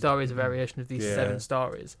 yeah. Each story is a variation of these Yeah. 7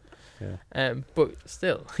 stories. Yeah. But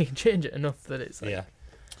still, you can change it enough that it's like, Yeah.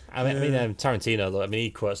 I mean, Tarantino, though, he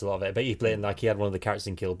quotes a lot of it, but he blatant, like, he had one of the characters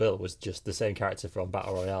in Kill Bill was just the same character from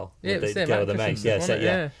Battle Royale. yeah, with the same girl with the actress mace. and Yeah, stuff, so, wasn't it?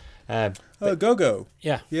 yeah. Oh, Go-Go.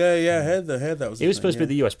 Yeah. Yeah. I heard that was. He was supposed to be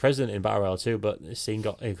the US president in Battle Royale too, but the scene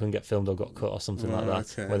he couldn't get filmed or got cut or something like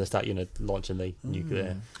that okay. when they start, launching the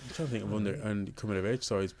nuclear. I'm trying to think of and coming of age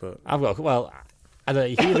stories, but I've got I don't know.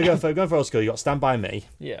 You can either go for old school. You got Stand By Me.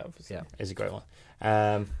 Yeah, obviously. Yeah. Is a great one.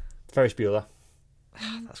 Ferris Bueller.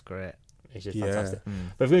 That's great. It's just Yeah. fantastic.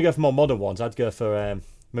 But if we're going to go for more modern ones, I'd go for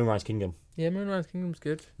Moonrise Kingdom. Yeah, Moonrise Kingdom's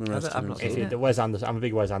good. I've not seen it. Wes Anderson, I'm a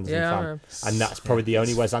big Wes Anderson fan, and that's probably the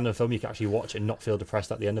only Wes Anderson film you can actually watch and not feel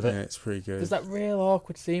depressed at the end of it. Yeah, it's pretty good. There's that real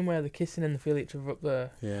awkward scene where they're kissing and they feel each other up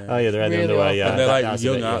there. Yeah. Oh yeah, they're in the Really underwear. Yeah, and they're that's a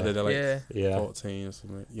young, bit, aren't they? They're like Yeah. Yeah, 14 or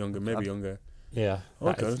something, younger, maybe younger. yeah. Oh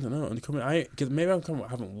That God, I is- don't know. And coming, cause maybe I'm coming. I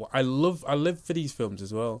haven't. I live for these films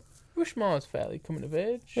as well. Rushmore's fairly coming of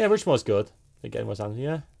age. Yeah, Rushmore's good. Again, Wes Anderson.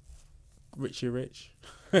 Yeah, Richie Rich.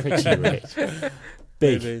 Richie Rich.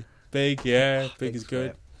 Big. Maybe. Big, yeah. Big is Big's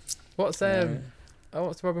good. What's the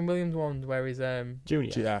Robin Williams one where he's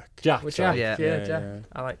Junior. Jack. with sorry. Jack? Yeah. Yeah, Jack. yeah.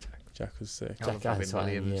 I like Jack. Jack was sick. I love Jack Robin Hanson,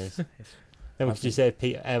 Williams. yes. Then what did you say?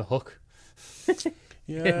 Peter Hook.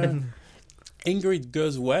 Yeah. Ingrid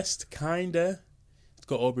Goes West, kinda. It's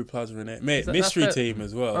got Aubrey Plaza in it. Mate, That's Mystery it. Team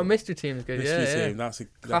as well. Oh, Mystery Team's good. Mystery Yeah, Team. That's a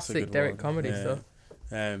Classic good Derek one. comedy Yeah. stuff.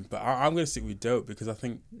 But I'm going to stick with Dope because I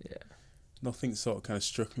think Yeah. nothing sort of kind of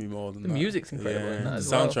struck me more than The that. music's incredible in that the as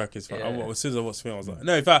well. soundtrack is fun. Yeah. As soon as I watched the film, I was like,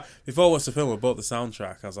 no, in fact, before I watched the film, I bought the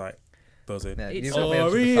soundtrack. I was like, buzzing. Yeah, It's you got me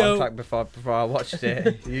onto the Oreo. soundtrack before I watched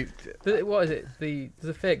it. What is it? There's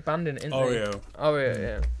a fake band in it, isn't there? Oreo. Oreo,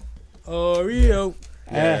 yeah. Oreo.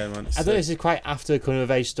 Yeah, man. I don't know if this is quite after a coming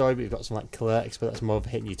of age story, but you've got some like Clerks, but that's more of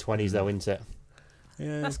hitting your 20s though, isn't it?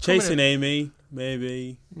 Yeah, That's Chasing coming Amy,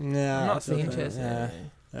 maybe. No, I'm not seeing okay. Chasing. Yeah.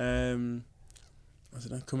 I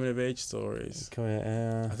don't know, coming of age stories. Coming,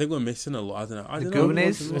 I think we're missing a lot. I don't know. I The don't know.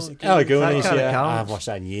 Goonies? Oh, Goonies, kinda yeah. counts. I've watched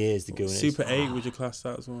that in years, the Goonies. Super 8, would you class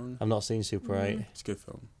that as one? I've not seen Super 8. It's a good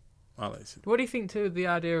film. I like it. What do you think to the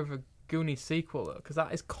idea of a Goonies sequel though? Because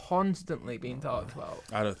that is constantly being talked about.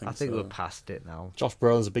 I don't think I think so. we're past it now. Josh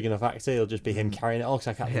Brolin's a big enough actor, it'll just be him carrying it all, because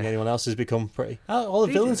I can't think anyone else has become pretty... all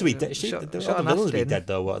the villains will be dead. Sean All the Astin. villains will be dead,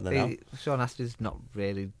 though, what are they now? Sean Astin's not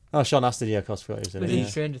really. Oh, Sean Astin, yeah, of course, I forgot he was in But it. he's Yeah.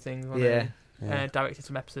 Stranger Things, wasn't Yeah. he? Yeah. Directed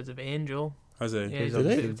some episodes of Angel. Has he? Yeah, he's Did a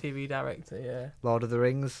he? bit of a TV director, yeah. Lord of the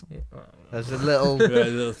Rings. Yeah. There's a little, Yeah, a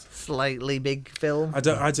little- slightly big film. I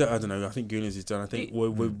don't know. I think Goonies is done. I think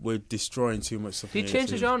we're destroying too much stuff. Do you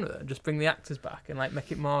change the genre and just bring the actors back and like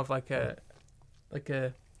make it more of like a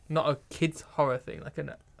not a kids horror thing, like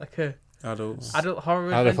a Adults. adult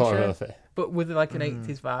horror I'd have thought adventure, of it. but with like an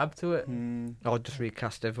 80s vibe to it. Or just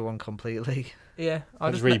recast everyone completely. Yeah,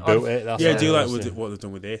 I'll just reboot it. That's Yeah, what do you I like was what they've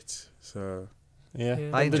done with it? So Yeah. Yeah.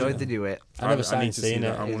 I enjoyed the new It. I never need started to seeing see it.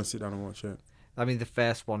 that. I want to sit down and watch it. I mean, the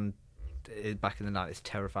first one back in the 90s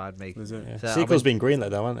terrified me. Is it? Yeah. So, I Sequel's mean- been greenlit,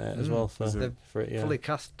 though, hasn't it, as well? For, Is it? for it, yeah. Fully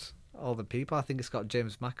cast all the people. I think it's got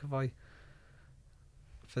James McAvoy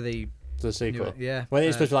for the The sequel. new, yeah. Well,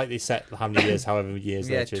 it's supposed to be like they set how many years, however years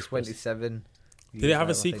yeah, later. it's supposed to- 27. Did it have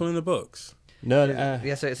a sequel in the books? No,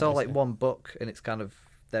 Yeah, so it's all like one book, and it's kind of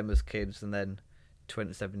them as kids, and then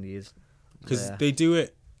 27 years. Because there. they do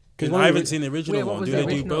it. 'Cause Because one I of the- haven't seen the original Wait, what one. was Do the they do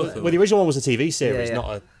original both then? of well, the them? original one was a TV series, Yeah,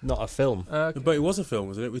 yeah. not a film. Okay. But it was a film,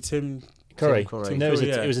 wasn't it? With Tim Curry. Tim Curry. No, Curry,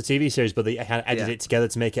 yeah. it was a TV series, but they kind of edited Yeah. it together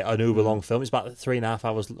to make it an uber long film. It's about 3.5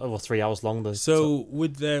 hours or 3 hours long. So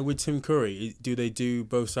with Tim Curry, do they do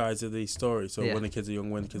both sides of the story? So Yeah. when the kids are young,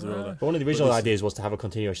 when the kids are older. But one of the original But this- ideas was to have a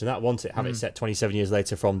continuation. That wanted have it set 27 years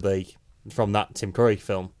later from that Tim Curry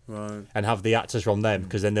film, Right. and have the actors from them,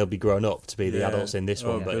 because then they'll be grown up to be the Yeah. adults in this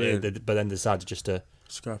Oh, one. brilliant. But then decided just to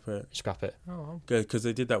Scrap it. scrap it. Oh, Good, because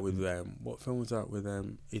they did that with what film was that with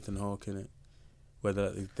Ethan Hawke in it? Where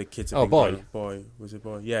the kids. Oh, Boy. Boy, was it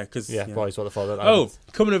Boy? Yeah, because Yeah, boys, what the father. Oh,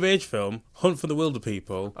 coming of age film, Hunt for the Wilder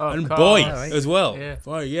People, Oh, and God. Boy Oh, right. as well. Yeah.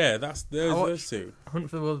 Boy, yeah, that's those I watched- those two. Hunt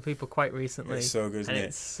for the Wilder People quite recently. It's so good, isn't and it?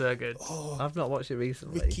 it's so good. Oh, I've not watched it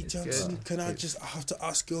recently. Ricky It's Johnson, good. can I have to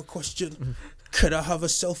ask you a question? Could I have a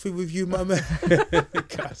selfie with you, my man?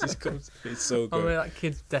 God, this comes, it's so I mean, good. that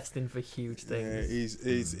kid's destined for huge Yeah, things.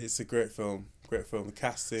 it's a great film. Great film. The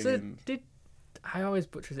casting So and I always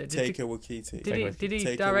butcher it. Taika Waititi. Did he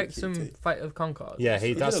Taika direct Waititi. some Fight of Conchords? Yeah, he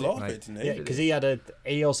He did does. a lot of Right. it, didn't he? Yeah, because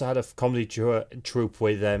he also had a comedy troupe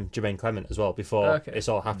with Jermaine Clement as well before Okay. this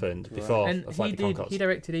all happened. Right. Before And Flight of the Conchords. he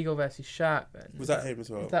directed Eagle vs Shark. Then Was that him as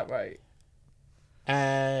well? Is that right?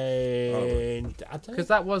 And I don't Because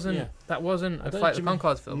that wasn't Yeah. a don't Flight of Jermaine-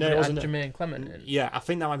 Conchords film. No, but it it had wasn't Jermaine Clement in. Yeah, I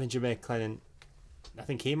think that might have been Jermaine Clement. I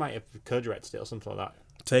think he might have co-directed it or something like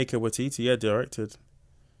that. Taika Waititi, yeah, directed.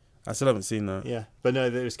 I still haven't seen that. Yeah, but no,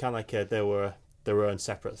 it was kind of like they were their own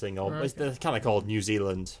separate thing. Or Okay. they're kind of called New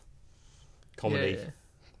Zealand comedy. Yeah, yeah.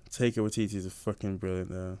 Taika Waititi is a fucking brilliant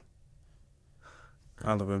though.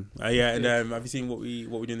 I love him. Yeah, and have you seen what we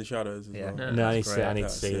do in the shadows as Yeah. well? No, I need That's to, I great. need to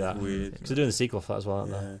That's see that. weird. Because they're doing the sequel for that as well,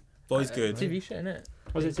 aren't Yeah. Boy's good. TV show, innit?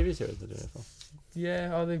 they? Was it a TV series they're doing it for?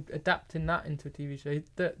 Yeah, or they're adapting that into a TV show.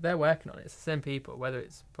 They're working on it. It's the same people, whether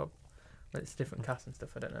it's different cast and stuff.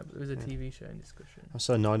 I don't know, but there was a TV show in discussion. I'm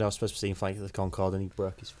so annoyed I was supposed to be seeing Flight of the Concorde and he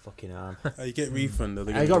broke his fucking arm. You get refund. Or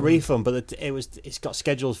I got a refund, but it's got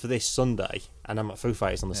scheduled for this Sunday, and I'm at Foo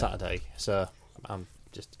Fighters on the Saturday, so I'm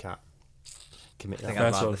just can't commit I think that.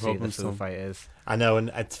 I'd That's what rather the see the problem's Foo done. Fighters. I know, and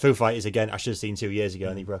at Foo Fighters again, I should have seen 2 years ago,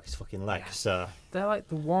 and he broke his fucking leg. So They're like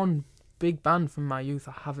the one big band from my youth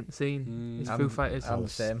I haven't seen. Is Foo Fighters. I'm the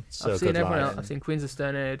same. so I've seen good everyone live. else. I've seen Queens of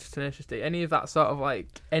Stone Age, Tenacious D, any of that sort of like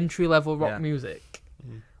entry level rock Yeah. music.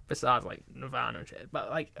 Besides like Nirvana and shit, but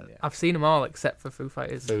like Yeah. I've seen them all except for Foo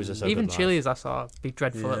Fighters. Foos are so Even good live. Chili's I saw be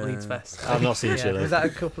dreadful at Yeah. Leeds Fest. I've not seen Yeah. Chili. Was that a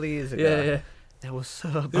couple of years ago? Yeah, yeah. They were so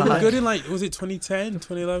They were bad. good in was it 2010,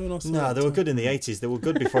 2011 or something? No, they were good in the 80s. They were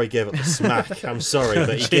good before he gave up the smack. I'm sorry,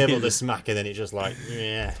 but he gave up the smack, and then it just like,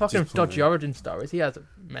 yeah. Talking of Just dodgy funny. origin stories, he has a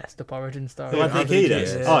messed up origin story. Who I think he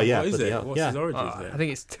does. Yeah. Oh yeah, What is bloody it? hell. What's yeah. his origins Oh, then? I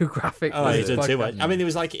think it's too graphic. Oh, for he's this done too podcast. much. I mean,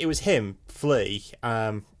 it was him, Flea,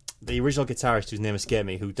 the original guitarist whose name escaped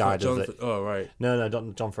me, who died of it. Oh, right. No,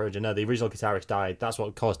 not John Ferrier. No, the original guitarist died. That's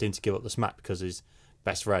what caused him to give up the smack, because his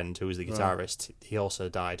best friend, who was the guitarist, he also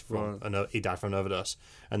died from he died from an overdose,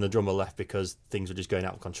 and the drummer left because things were just going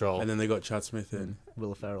out of control. And then they got Chad Smith in.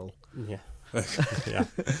 Will Ferrell. Yeah.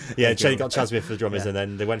 yeah. Chad got Chad Smith for the drummers, and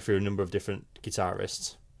then they went through a number of different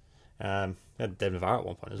guitarists. They had Dave Navarro at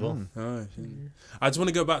one point as well. Oh, I just want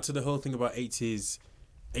to go back to the whole thing about 80s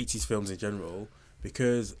films in general,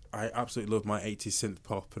 because I absolutely love my 80s synth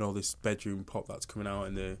pop and all this bedroom pop that's coming out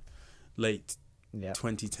in the late Yeah.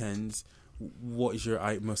 2010s. What is your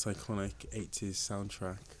most iconic 80s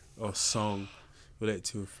soundtrack or song related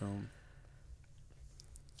to a film?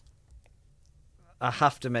 I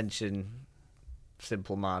have to mention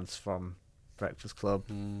Simple Minds from Breakfast Club.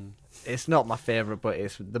 It's not my favourite, but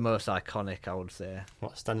it's the most iconic, I would say.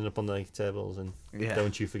 What, standing up on the tables and Yeah.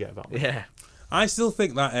 don't you forget about me? Yeah. I still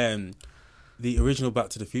think that the original Back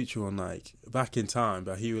to the Future one, like Back in Time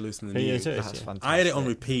by Huey Lewis and the Yeah, News, it is, That's yeah. fantastic. I had it on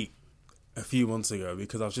repeat a few months ago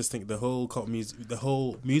because I was just thinking the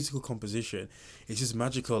whole musical composition is just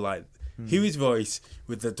magical. Like Huey's voice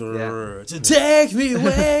with the to take me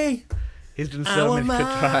away. He's done I so want many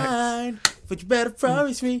good tracks. mine, but you better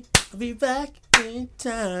promise me I'll be back in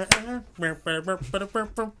time.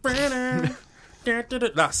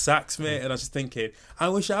 That sax, mate, and I was just thinking, I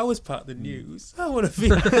wish I was part of the news. I want to be.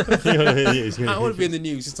 I want to be in the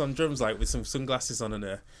news, just on drums, like with some sunglasses on and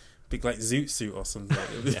a big like zoot suit or something.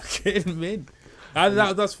 It was fucking mint. And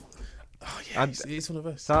that's it's one of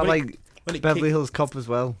us. So I like when it Beverly kicked- Hills Cop as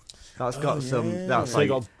well. That's got some. That's So he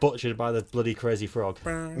like. got butchered by the bloody crazy frog.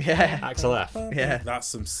 Yeah. Axel F. Yeah. That's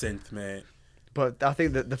some synth, mate. But I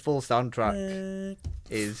think that the full soundtrack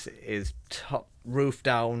is top, roof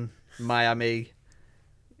down, Miami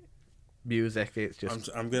music. It's just.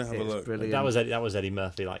 I'm gonna have a it's look. Brilliant. That was Eddie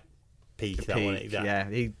Murphy, like peak. That one. Peak, yeah,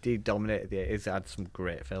 he dominated the 80s. He's had some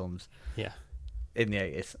great films Yeah. in the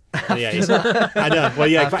 80s. Yeah, I know. Well,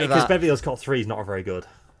 yeah, After because that- Beverly Hills Cop 3 is not very good.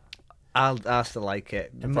 I still like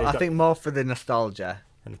it. And he's I got- think more for the nostalgia.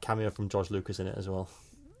 And a cameo from George Lucas in it as well.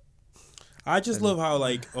 I just love how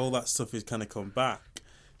like all that stuff is kind of come back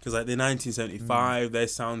because like the 1975, their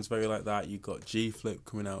sounds very like that. You got G Flip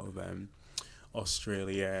coming out of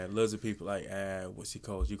Australia, loads of people like what's he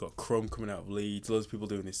called? You got Crumb coming out of Leeds. Loads of people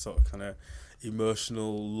doing this sort of kind of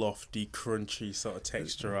emotional, lofty, crunchy sort of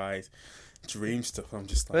texturized dream stuff. I'm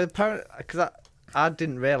just But like, apparently, because I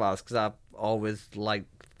didn't realise, because I always liked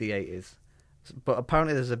the 80s. But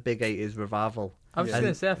apparently there's a big 80s revival. I was just And-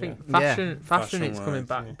 going to say, I think Yeah. fashion is coming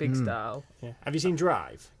Fashion-wise, back big style. Yeah. Have you seen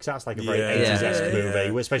Drive? Because that's like a very Yeah. 80s-esque Yeah.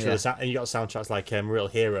 movie, especially Yeah. with and you got soundtracks like Real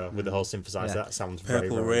Hero with the whole synthesizer. Yeah. That sounds very,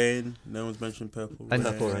 Purple very... Rain. No one's mentioned Purple And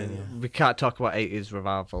Rain. Purple Rain, we can't talk about 80s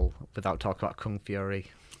revival without talking about Kung Fury.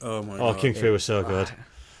 Oh my Oh, god. King Fury was so good.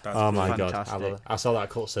 That's Oh my brilliant. god, I Fantastic. love it. I saw that at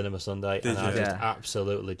Cult Cinema Sunday, Did and I you? just Yeah.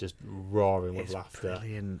 absolutely just roaring with It's laughter.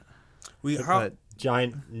 brilliant. How,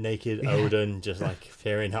 Giant naked Odin just like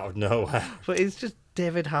appearing out of nowhere. But it's just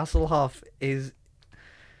David Hasselhoff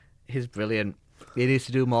he's brilliant. He needs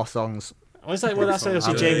to do more songs. Well, it's like, well, that's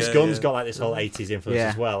obviously Yeah, James yeah, Gunn's yeah. got like this whole 80s influence Yeah.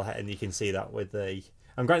 as well, and you can see that with the.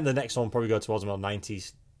 I'm granting the next one will probably go towards a more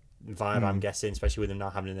 90s vibe, I'm guessing, especially with him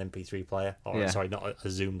now having an MP3 player. Or Yeah. sorry, not a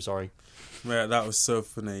Zoom. Sorry. yeah, that was so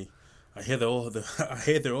funny. I hear they're all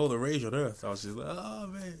the rage on earth. I was just like, oh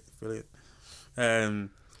man, brilliant.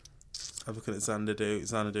 I'm looking at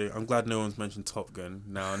Xanadu. I'm glad no one's mentioned Top Gun.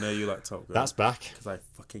 Now I know you like Top Gun. That's back. because I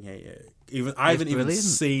fucking hate it. I haven't even brilliant.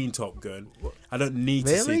 seen Top Gun. I don't need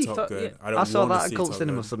to Really? see Top Gun. Yeah. I don't I saw want to that see at Cult Top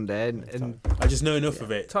Cinema Gun. Sunday, and I just know enough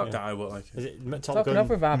of it Top- that I will like Is it. it Top Talking Gun? of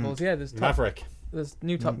revivals, yeah, there's Maverick. there's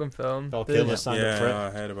new Top Gun film. Val there's Kilmer signed up for Yeah, it.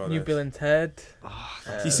 I heard about new this. Bill and Ted.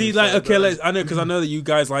 You see, like, okay, I know because I know that you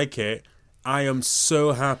guys like it. I am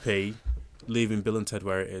so happy leaving Bill and Ted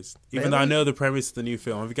where it is, even though I Really? know the premise of the new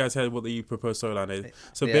film. Have you guys heard what the proposed storyline is?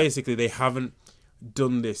 So Yeah. basically, they haven't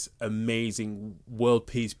done this amazing world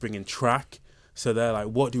peace bringing track. So they're like,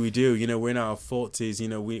 what do we do? You know, we're in our 40s. You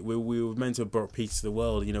know, we were meant to have brought peace to the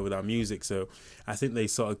world. You know, with our music. So I think they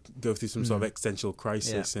sort of go through some sort of existential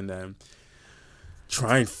crisis and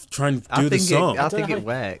try and do the song. I think know it how-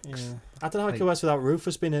 works. I don't know how it could work without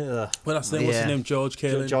Rufus being in there. Well, that's the name. What's his Yeah. name? George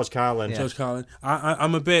Carlin. George Carlin. George Carlin.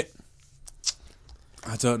 I'm a bit.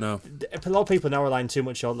 I don't know. A lot of people now relying too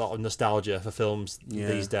much on a lot of nostalgia for films Yeah.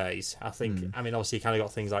 these days. I think. I mean, obviously, you kind of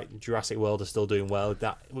got things like Jurassic World are still doing well.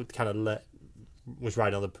 That would kind of was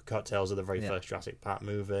riding on the coattails of the very Yeah. first Jurassic Park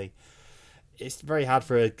movie. It's very hard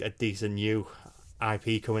for a decent new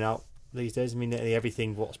IP coming out these days. I mean,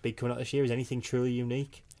 everything what's big coming out this year is anything truly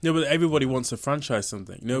unique. No, but everybody wants to franchise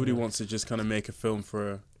something. Nobody wants to just kind of make a film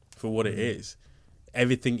for what it is.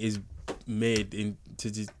 Everything is made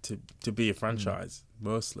to be a franchise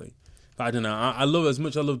mostly. But I don't know. I love as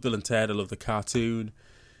much. I love Bill and Ted. I love the cartoon,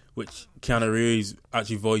 which Keanu Reeves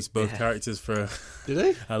actually voiced both characters for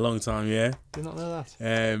Did he? a long time. Yeah. Did not know that.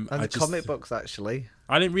 And I the just- comic books, actually.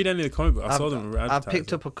 I didn't read any of the comic books. I saw them. I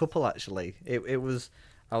picked up a couple, actually. It was...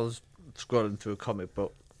 I was scrolling through comic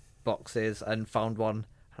book boxes and found one.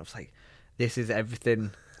 I was like, this is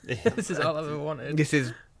everything. This is all I've ever wanted. This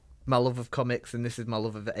is my love of comics, and this is my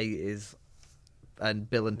love of the 80s. And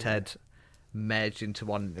Bill and Ted merged into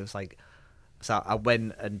one. It was like... So I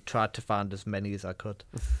went and tried to find as many as I could.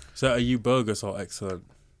 So are you bogus or excellent?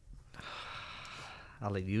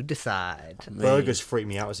 I'll let you decide. Burgers freaked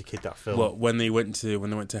me out as a kid. That film. What when they went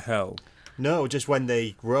to hell? No, just when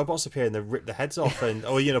the robots appear and they rip the heads off and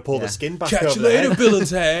pull the skin back Catch over you the later, head. Bill and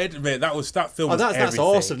Ted. Mate, that film. Oh, Was that's everything.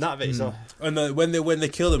 awesome. That bit. So And when they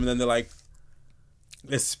kill them, and then they're like,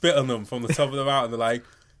 they spit on them from the top of the mountain. They're like,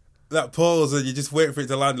 that pause, and you just wait for it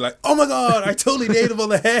to land. Like, oh my god, I totally nailed him on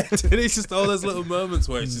the head. And it's just all those little moments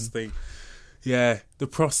where it's just think, yeah, the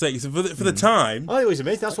prosthetics for the time. it was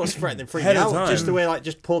amazing. That's what's freaking me Ahead of out. Just time. the way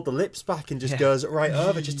just pulled the lips back and just goes right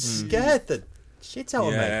over. Just scared the shit out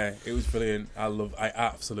of me. Yeah, it was brilliant. I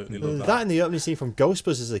absolutely love that. That and the opening scene from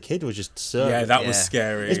Ghostbusters as a kid was just so. Yeah, that was Yeah.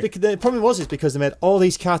 scary. It's because the problem is because they made all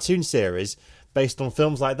these cartoon series based on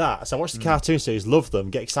films like that. So I watched the cartoon series, love them,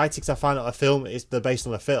 get excited because I find out a film is they're based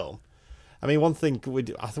on a film. I mean, one thing we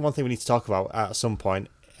need to talk about at some point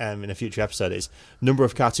in a future episode is number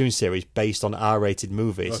of cartoon series based on R-rated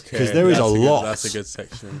movies because there is a lot. That's a good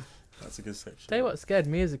section. Tell you what scared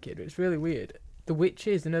me as a kid. It's really weird. The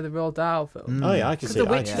Witches, the Roald Dahl film. Oh yeah, I can Because see the it.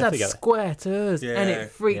 I Witches had definitely get it. square toes, and Yeah.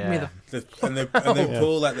 it freaked me Yeah. the And they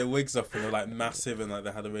pull like their wigs off, and they're like massive, and like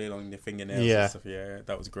they had a really long fingernails Yeah. and stuff. Yeah,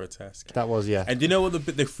 that was grotesque. That was And do you know what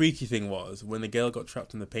the freaky thing was when the girl got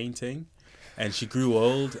trapped in the painting? and she grew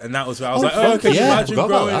old, and that was where I was Oh, like, oh, can you yeah, I imagine forgot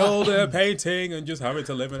about growing that. older, painting, and just having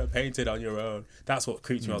to live in a painted on your own? That's what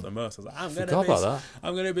creeped me out the most. I was like,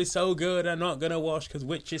 I'm gonna be so good. I'm not gonna wash because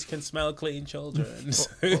witches can smell clean children. So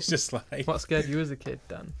it's just like, What scared you as a kid,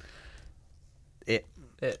 Dan?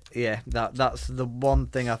 Yeah, that's the one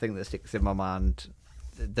thing I think that sticks in my mind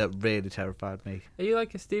that really terrified me. Are you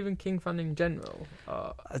like a Stephen King fan in general?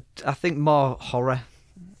 I think more horror.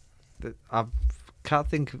 I don't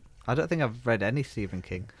think I've read any Stephen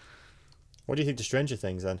King. What do you think to Stranger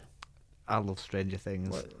Things then? I love Stranger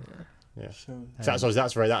Things. Yeah, so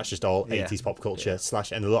that's just all Yeah. 80s pop culture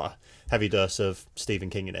 / and a lot of heavy dose of Stephen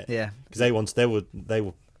King in it. Yeah, Because they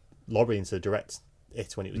were lobbying to direct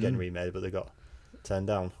it when it was getting remade, but they got turned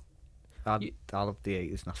down. I love the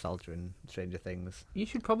 80s nostalgia in Stranger Things. You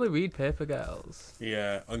should probably read Paper Girls.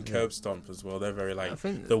 yeah, and Curb Stomp as well. They're very I like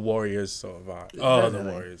think the Warriors sort of art. Oh, the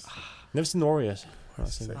Really? Warriors. Never seen the Warriors.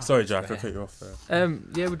 Sorry, Jack, I cut you off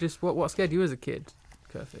there. we just what scared you as a kid,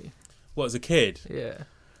 Curfy? What, as a kid? Yeah.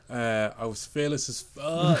 I was fearless as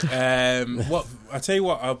fuck. What I tell you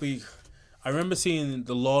what, I remember seeing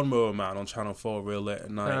the Lawnmower Man on Channel 4 real late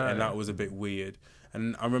at night, and that was a bit weird.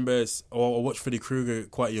 And I remember I watched Freddy Krueger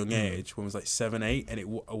at quite a young age, when I was like 7, 8, and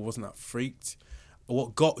I wasn't that freaked.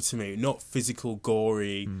 What got to me, not physical,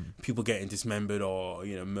 gory, people getting dismembered or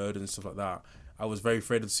murdered and stuff like that. I was very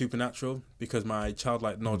afraid of the supernatural because my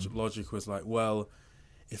childlike logic was like, well,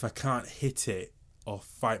 if I can't hit it or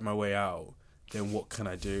fight my way out, then what can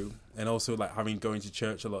I do? And also, like, going to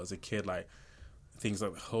church a lot as a kid, like things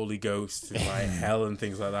like the Holy Ghost and like hell and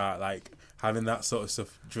things like that, like having that sort of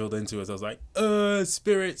stuff drilled into us, I was like,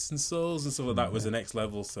 spirits and souls and stuff like that was the next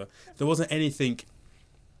level. So there wasn't anything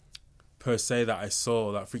per se that I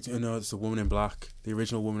saw that freaked me. Oh no, it's the Woman in Black, the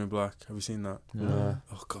original Woman in Black. Have you seen that? Yeah.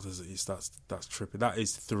 Oh god, that's trippy. That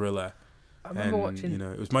is Thriller. I remember And, watching.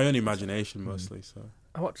 it was my own imagination mostly. So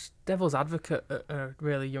I watched Devil's Advocate at a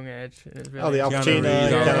really young age. And it was really Oh, the Al Keanu Pacino,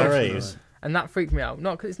 Reeves. Keanu Yeah. Reeves. and that freaked me out.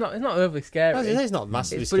 Not because it's not overly scary. It's not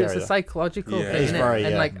massively But scary. it's a though. psychological Yeah. thing, It's innit? very,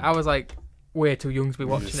 And yeah. like I was like way too young to be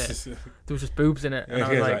watching it. There was just boobs in it, and I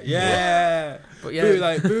was like, yeah. But yeah,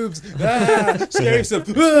 Like boobs, scary stuff,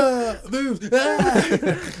 boobs.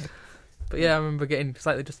 but yeah, I remember getting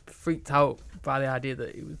slightly just freaked out by the idea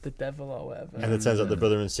that it was the devil or whatever. And it turns out the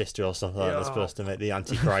brother and sister or something like that Yeah. are supposed to make the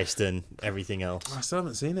Antichrist and everything else. I still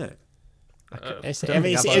haven't seen it. It's don't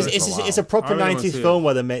think I've heard it for a it's a proper I really wanna 90s see it. film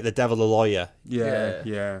where they make the devil a lawyer.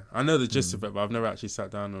 Yeah. I know the gist of it, but I've never actually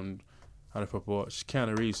sat down and had a proper watch.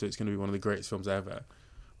 Keanu Reeves, so it's going to be one of the greatest films ever,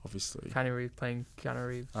 obviously. Keanu Reeves playing Keanu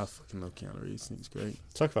Reeves. I fucking love Keanu Reeves. I think it's great.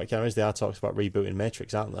 Talk about Keanu Reeves, they are talks about rebooting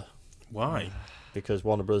Matrix, aren't they? Why? Because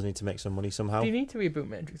Warner Bros. Need to make some money somehow. Do you need to reboot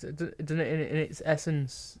Matrix? Doesn't it in its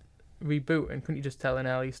essence reboot? And couldn't you just tell an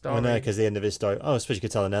early story? I know, because the end of his story. Oh, I suppose you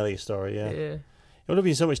could tell an earlier story, yeah. Yeah. It would have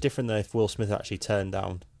been so much different though if Will Smith actually turned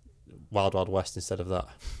down Wild Wild West instead of that.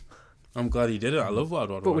 I'm glad he did it. I love Wild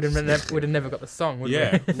Wild But West. we'd have never got the song, would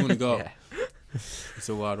Yeah, we? we wouldn't have got. Yeah. It's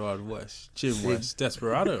a Wild Wild West. Jim West.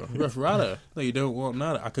 Desperado. Desperado. No, you don't want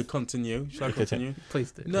nada. I could continue. Should I continue?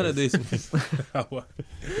 Please do. None of this.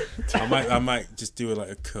 I might just do it like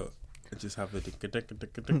a cut. And just have the.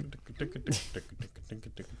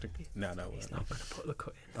 No, He's not going to put the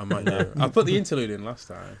cut in. I might do. I put the interlude in last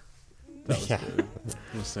time. That was Yeah. good.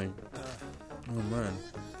 Let's sing. Oh man,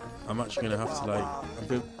 I'm actually gonna have to like. I'm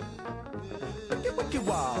good. Wicked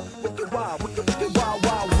wild,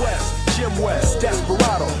 wild west. Jim West,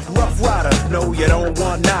 Desperado, Rough Rider. No, you don't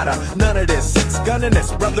want nada. None of this. Six gunning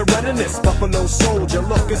this, brother running this. Buffalo Soldier.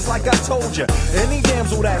 Look, it's like I told you. Any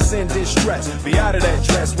damsel that's in distress, be out of that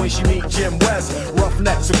dress when she meet Jim West.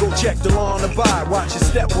 Roughneck, so go check the law on the vibe. Watch your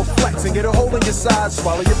step will flex and get a hole in your side.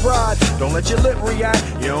 Swallow your pride. Don't let your lip react.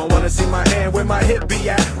 You don't wanna see my hand where my hip be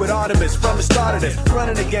at. With Artemis from the start of this,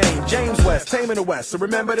 running the game. James West, taming the West. So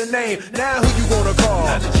remember the name. Now who you gonna call?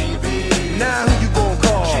 Now who you gonna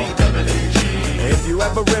call? If you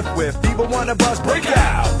ever riff with people wanna bust, break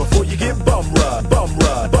out before you get bum rush, bum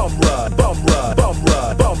rush, bum rush, bum rush, bum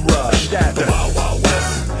rush, bum rush. That's the Wild Wild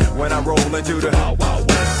West. When I roll into the Wild Wild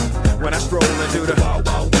West. When I stroll into the Wild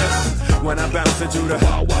Wild West. When I bounce into the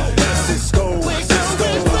Wild Wild West. Cisco, Cisco.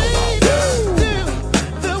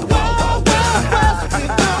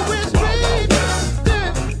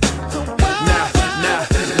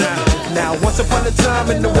 Now, once upon a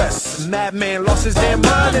time in the West, madman lost his damn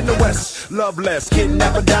mind in the West. Loveless,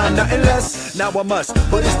 kidnap or die, nothing less. Now I must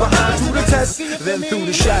put his behind to the test. Then through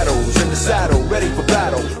the shadows in the saddle, ready for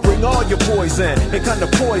battle. Bring all your poison, it kind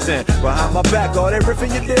of poison. Behind my back, all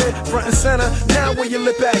everything you did, front and center. Now where you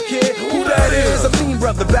lip at, kid? Who that is? A mean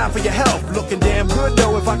brother, bad for your health. Looking damn good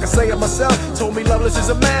though, if I can say it myself. Told me Loveless is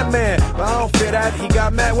a madman, but I don't fear that. He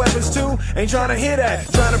got mad weapons too, ain't trying to hear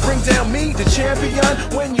that. Trying to bring down me, the champion.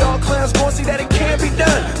 When y'all clowns gon' see that it can't be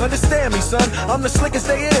done. Understand me, son, I'm the slickest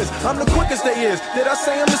they is. I'm the quickest they is. Did I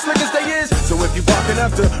say I'm the slickest they is? So if you barking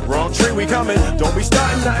up the wrong tree, we coming. Don't be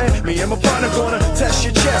starting nothing. Me and my partner gonna test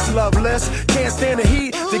your chest, Loveless. Can't stand the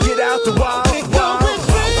heat to get out the wild.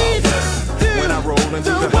 When I roll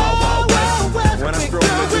into the wild west, when I stroll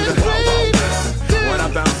into the wild west, when I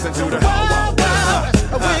bounce into the wild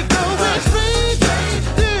west, we're going straight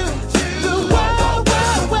to the wild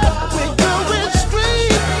west. We're going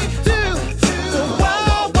straight to the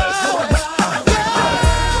wild west.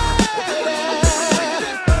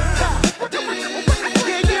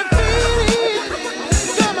 Can you feel it?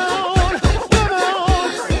 Come on, come on,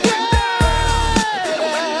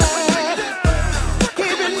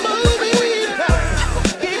 keep it moving,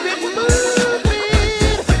 keep it moving.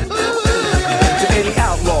 To any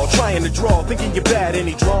outlaw trying to draw, thinking you're bad,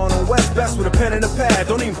 any drawing on West best with a pen and a pad.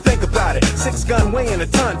 Don't even think about it. 6 gun weighing a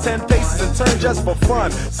ton, 10 faces and turn just for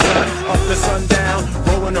fun. Sun up to sundown,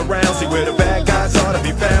 rolling around, see where the bad guys are to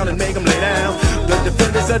be found and make them lay down. The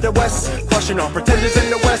defenders of the West, crushing all pretenders in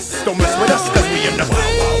the West. Don't mess with us, cause we in the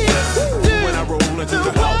wild, wild west. When I roll into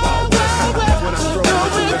the wild, wild west, when I stroll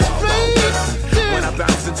into the wild, wild west, when I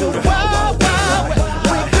bounce into the wild, wild west,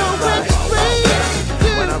 we're going straight.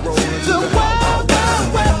 When I roll into the wild, wild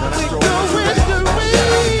west, we're going straight.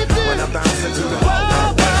 When I bounce into the wild,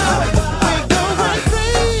 wild west, we're going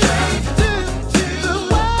straight to the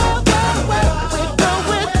wild, wild west. We're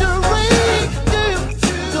going straight to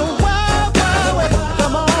the wild, wild west.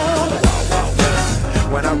 Come on.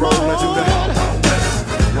 When I roll into the wild, wild west,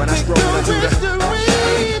 when I stroll into the wild,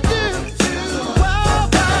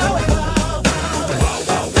 wild west.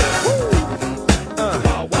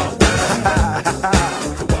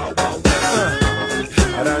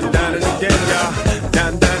 I done it again, y'all.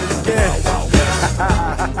 Done it again.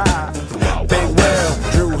 Big Will,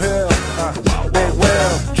 Drew Hill. Big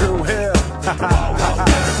Will, Drew Hill.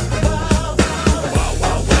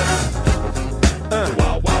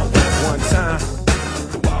 One time.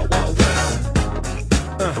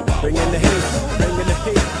 Bring in the heat. Bring in the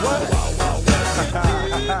heat. What?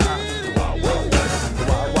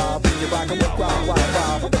 Wild, wild, bring it rockin' with wild, wild,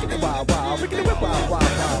 wild. Bring it wild, wild. Bring it with wild,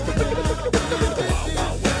 wild, wild.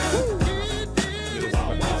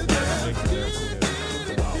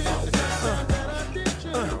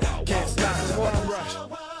 Can't stop the water rush.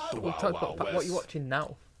 We'll talk about what you're watching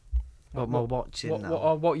now. What am I watching What,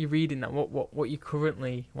 now? what you're reading now? What you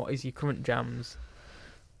currently? What is your current jams?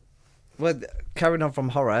 Well, carrying on from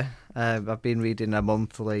horror, I've been reading a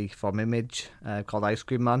monthly from Image called Ice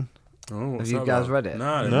Cream Man. Oh, Have you guys read it? No,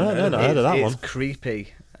 I No, haven't I heard of that It's one.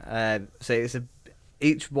 creepy. So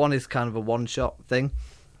each one is kind of a one-shot thing,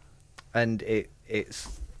 and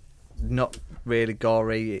it's not really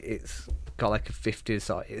gory. It's got like a 50s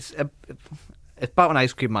sort. It's about an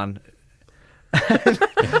ice cream man,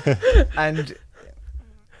 and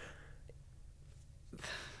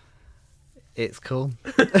it's cool.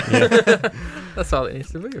 That's all it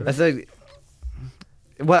needs to be. I Right? think,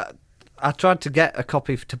 well, I tried to get a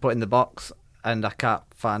copy to put in the box, and I can't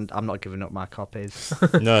find. I'm not giving up my copies.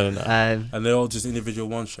 No. And they're all just individual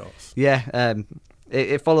one shots. Yeah,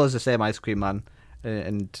 it follows the same ice cream man,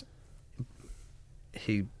 and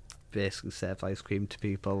he basically serves ice cream to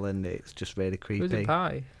people, and it's just really Who's creepy. it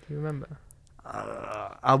by? Do you remember?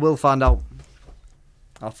 I will find out.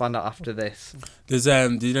 I'll find out after this. There's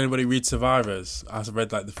did anybody read Survivors? I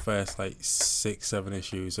read like the first like 6-7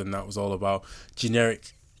 issues, and that was all about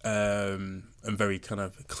generic and very kind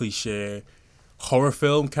of cliche horror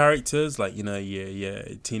film characters, like, you know, your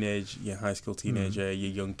teenage, your high school teenager,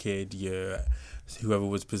 your young kid, your whoever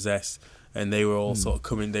was possessed, and they were all sort of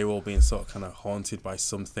coming. They were all being sort of kind of haunted by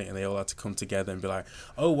something, and they all had to come together and be like,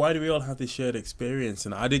 "Oh, why do we all have this shared experience?"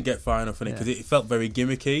 And I didn't get far enough in it because it felt very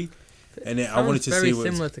gimmicky, and I wanted to see very what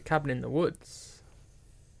similar to Cabin in the Woods.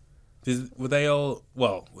 were they all.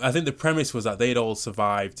 Well, I think the premise was that they'd all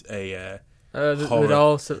survived a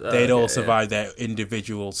horror. They'd all survived their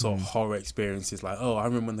individual sort of horror experiences. Like, oh, I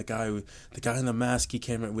remember when the guy in the mask, he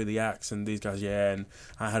came out with the axe, and these guys, and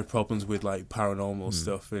I had problems with like paranormal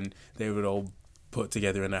stuff, and they would all put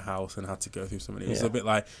together in a house and had to go through something. It was a bit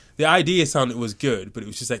like the idea sounded was good, but it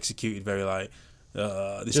was just executed very like,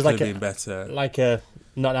 This Just could like have a- been better. like a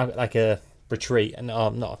not like a retreat, and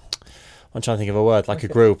not. I'm trying to think of a word, like a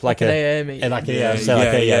group, like an a AA meeting. and like a, Yeah, so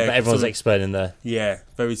like a, yeah, but everyone's so- explaining the. Yeah,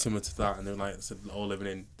 very similar to that, and they were like all living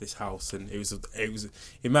in this house, and it was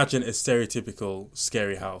imagine a stereotypical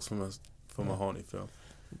scary house from a haunted film.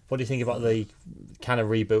 What do you think about the kind of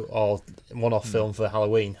reboot or one-off film for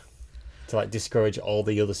Halloween to like discourage all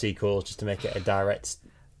the other sequels just to make it a direct?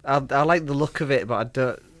 I like the look of it, but I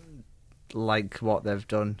don't like what they've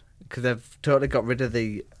done because they've totally got rid of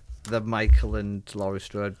the Michael and Laurie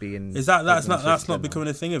Strode being. Is that's not becoming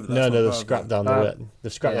a thing of it? No, they've That's not scrapped part of down Uh,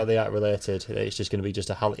 they've scrapped yeah. out the art related. It's just going to be just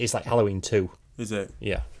it's like Halloween 2. it. Is it?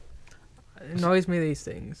 Yeah. It annoys me, these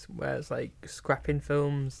things where it's like scrapping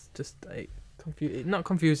films, just like not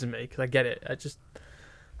confusing me because I get it.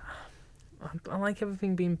 I like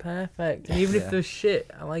everything being perfect, and even if Yeah. there's shit,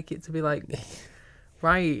 I like it to be like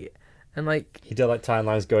right and like You do like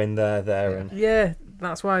timelines going there, and yeah.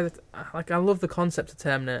 That's why I love the concept of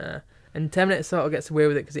Terminator, and Terminator sort of gets away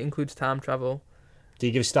with it because it includes time travel. do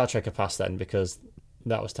you give Star Trek a pass then because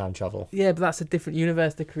that was time travel? Yeah, but that's a different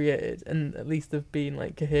universe they created, and at least they've been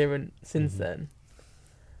like coherent since then.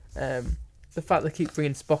 The fact they keep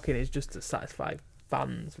bringing Spock in is just to satisfy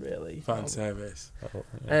fans, really. Fan service.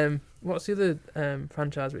 What's the other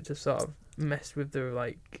franchise which has sort of messed with the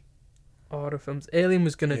like horror films? Alien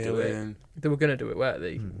was gonna do it. Alien. They were gonna do it, weren't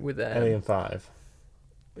they? With Alien 5.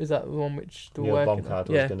 is that the one which they were Neil working Blomkamp on? was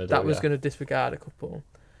Yeah, gonna do that it, was yeah. gonna disregard a couple.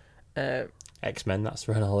 X-Men, that's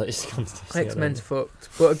run all it's X-Men's fucked,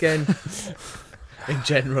 but again, in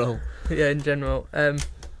general. yeah, in general.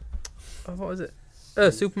 What was it?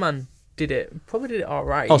 Superman did it. Probably did it all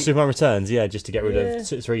right. Oh, Superman Returns, yeah, just to get rid Yeah.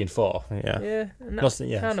 of 3 and 4. Yeah. Yeah, and Must- that's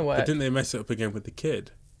yeah. kind of But worked. didn't they mess it up again with the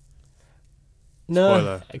kid? No,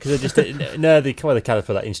 Spoiler. because they just they kind of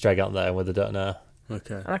put that Easter egg out there where they don't know.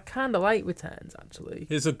 Okay. And I kind of like Returns, actually.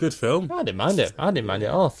 It's a good film. I didn't mind it. I thought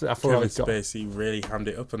Kevin it got. Spacey really hammed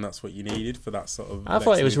it up, and that's what you needed for that sort of. I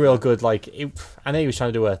thought it was Lex real Luthor. good. Like, I know he was trying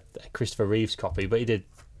to do a Christopher Reeves copy, but he did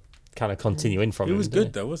kind of continue in from It him. was didn't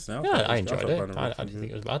good though, wasn't it? he? Yeah, thought I was- enjoyed thought it. Brandon I Routh didn't was think it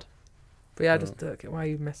good. was bad. But yeah, I just don't get why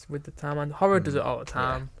you mess with the time. And horror does it all the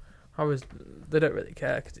time. Horror's, they don't really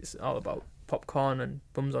care because it's all about popcorn and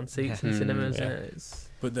bums on seats in cinemas. Yeah. And it's,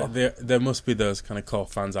 But there must be those kind of core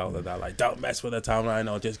fans out there that are like, don't mess with the timeline,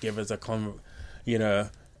 or just give us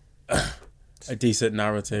a decent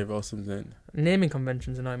narrative or something. naming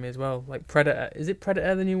conventions annoy me as well. Like Predator. Is it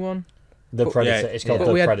Predator, the new one? The But- Predator. yeah, It's called But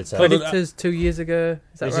The we had Predator. Predators 2 years ago.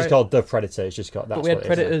 Is that It's right? just called The Predator. It's just got. That's but we had what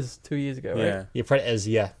it is. Predators 2 years ago, right? Yeah. Yeah, Predators.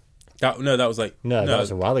 Yeah. That was like No, that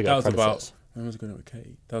was a while ago. That was Predators. about. When was I going with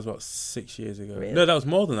Kate? That was about 6 years ago. Really? No, that was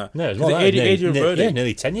more than that. No, it was 'Cause more the like that. Adrian Brody. Yeah,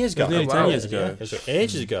 nearly 10 years ago. It was nearly 10 years ago. Yeah, it was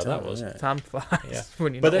ages ago. That was. Yeah. Time flies. Yeah.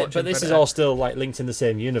 when you're But not but watching this is Predator. all still like linked in the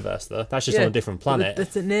same universe, though. That's just on a different planet.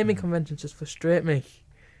 But the naming conventions just frustrate me.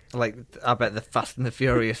 Like, I bet the Fast and the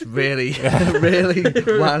Furious really, really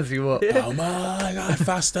winds you up. Oh my god,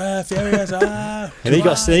 faster, furious! Ah, And then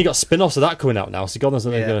you got spin-offs of that coming out now, so God knows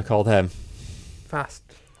what they're Yeah. going to call them. Fast.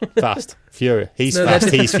 Fast, Furious. He's No, fast,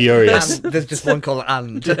 he's furious. And there's just one called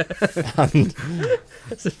And. And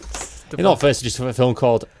in all fairness, just a film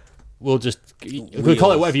called. We'll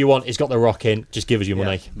call it whatever you want. It's got The Rock in. Just give us your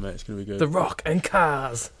money. mate, it's gonna be good. The Rock and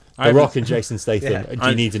Cars. The Rock and Jason Statham. Yeah. Do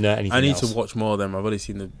you need to know anything I need else? to watch more of them. I've already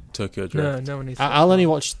seen the Tokyo No, Drift. no one needs. I'll only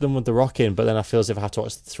watch them with The Rock in, but then I feel as if I have to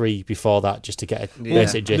watch 3 before that just to get a Yeah.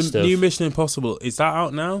 basic The gist of. new Mission Impossible, is that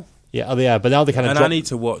out now? Yeah, but now they kind of And drop. I need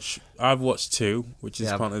to watch. I've watched 2, which is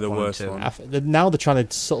Yeah, apparently the 1 and worst 2. one. Now they're trying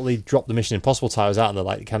to subtly drop the Mission Impossible titles out, and they're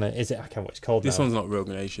like, kind of, is it? I can't remember what it's called. This now. one's not Rogue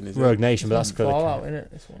Nation, is it? Rogue Nation, but that's good. Fallout, innit?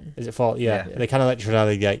 This one. Is it Fallout? Yeah, Yeah. they kind of like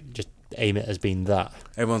trying to like just aim it as being that.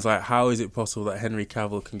 Everyone's like, how is it possible that Henry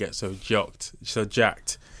Cavill can get so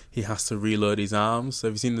jacked? He has to reload his arms. So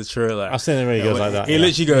have you seen the trailer? I've seen it when he goes like that. He yeah.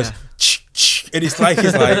 literally goes, Yeah. and it's like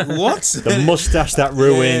what? The mustache that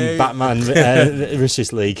ruined Yeah. Batman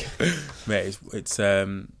Justice League. Mate,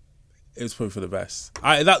 it's probably for the best.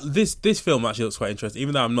 This film actually looks quite interesting.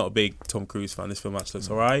 Even though I'm not a big Tom Cruise fan, this film actually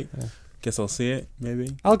looks alright. Guess I'll see it,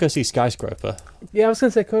 maybe. I'll go see Skyscraper. Yeah, I was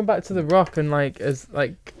gonna say coming back to The Rock and like as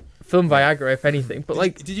like film Viagra, if anything. But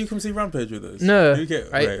like, Did you come see Rampage with us? No, You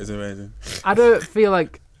get, right. Mate, it was amazing. I don't feel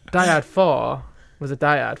like Die Hard 4 was a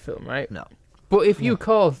Die Hard film, right? No. But if you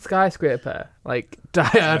called Skyscraper like Die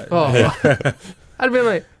Hard 4, I'd be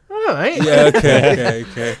like, all right. Yeah,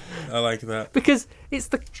 okay. I like that. Because it's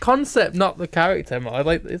the concept, not the character. More.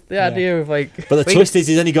 Like it's the idea of like. But the twist is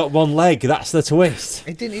he's only got one leg. That's the twist.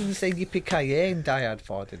 He didn't even say Yippee-ki-yay in Die Hard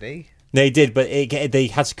 4, did he? They did, but they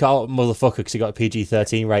had to cut out motherfucker because he got a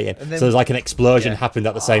PG-13 rating. And then- So there's like an explosion Yeah. happened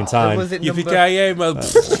at the same time. Was it number, Yippee-ki-yay, man.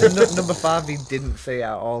 number 5 he didn't see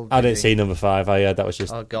at all? I did didn't he? see number 5. That was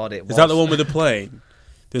just Oh god, it was. Is that the one with the plane?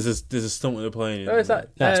 There's a stunt with the plane. Oh, is that?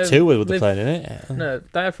 that's 2 with the Live- plane in it. No,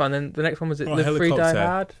 Die Hard fan. Then the next one was it Oh, Live Free Die helicopter.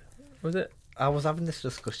 Hard? Was it? I was having this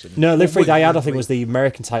discussion. No, Live Free Wait, Die Hard I wait, think was the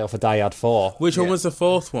American title for Die Hard 4. Which one Yeah. was the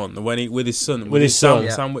fourth one? The when he with his son? With his son. Yeah.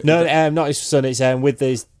 Sam, No, not his son. It's with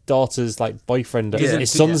his daughter's like boyfriend. Yeah.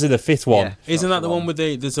 His son's in the 5th one. Yeah. Isn't That's that the one with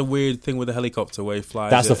there's a weird thing with the helicopter where he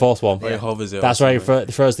flies? That's the it, 4th one. Where he hovers it. or That's why he something.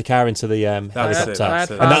 throws the car into the That's helicopter. it,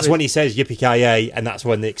 that's it. And that's when he says yippee-ki-yay, and that's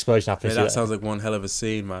when the explosion Yeah, happens. that sounds like one hell of a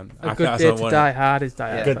scene, man. A Good Day to Die Hard is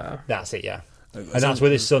Die Hard. Good. fan. That's it, yeah. And that's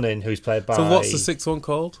with his son in, who's played by... So what's the sixth one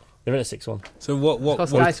called? They're in a 6th one. So what? It's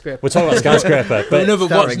called what Skyscraper. We're talking about Skyscraper, but no, but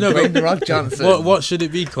Starring what's Dwayne The Rock Johnson. what should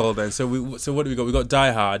it be called then? So what do we got? We got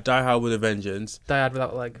Die Hard with a Vengeance, Die Hard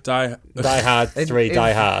without leg. Die Hard 3, It-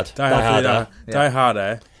 Die Hard, Die Hard, Harder, Die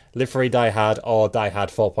Harder, Live Free, Die Hard, or Die Hard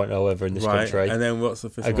 4.0 over in this right? country. And then what's the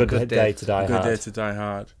fifth A one? Good, Good Day Day. to Die Good Hard. Day to Die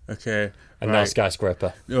Hard. Okay, And now right.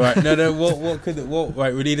 Skyscraper. Right, no. What?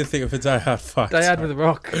 Right, we need to think of a Die Hard fight. Die Hard with a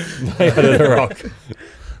rock. Die Hard of the Rock.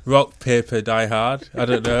 Rock, paper, Die Hard. I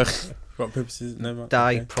don't know. Rock, paper, scissors. No.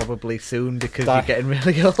 Die okay. probably soon because Die. you're getting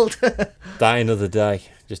really old. Die Another Day.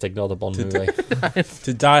 Just ignore the Bond movie.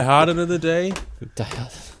 To Die Hard another day. Die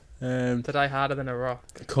Hard. To die harder than a rock.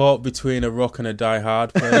 Caught between a rock and a Die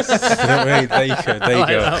Hard place. There you go. There you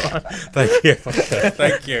go. Thank you.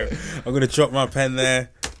 Thank you. I'm gonna drop my pen there.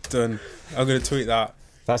 Done. I'm gonna tweet that.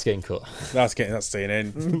 That's getting cut. That's staying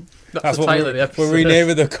in. That's the title of the episode. we're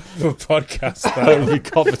renaming the podcast. That That. would be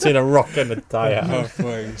caught between a rock and a Die Oh, Hard.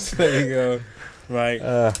 thanks. There you go. Right.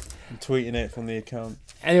 Uh, I'm tweeting it from the account.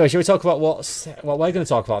 anyway, shall we talk about what we're going to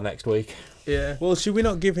talk about next week? Yeah. Well, should we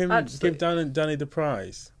not give Actually- Danny the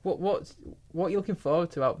prize? What are you looking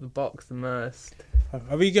forward to out of the box the most?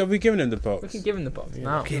 Have we given him the box? We can give him the box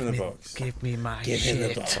now. Give him the box. Give me my Give him the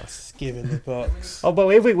shit. box. Give him the box. Oh, but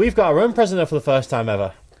we've got our own presenter for the first time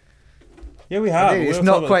ever. Yeah, we have. Dude, it's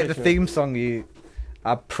not quite the theme song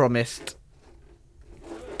I promised.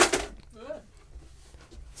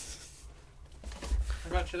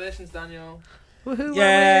 Congratulations, Daniel. Woohoo!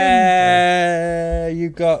 Yeah, you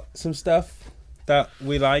got some stuff that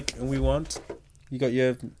we like and we want. You got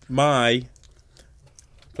my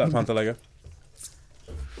Black Panther Lego.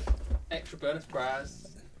 Extra bonus prize.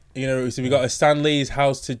 You know, so we got a Stan Lee's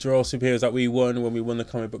House to Draw Superheroes that we won when we won the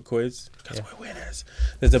comic book quiz. Because we're winners.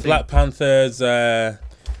 There's the Black Panther's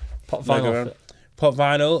Pop Lego. vinyl. Pop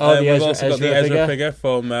vinyl. Oh, the We've Ezra- also got the Ezra Ezra figure. figure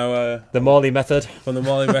from our The Morley method. from the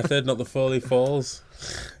Molly Method, not the Foley Falls.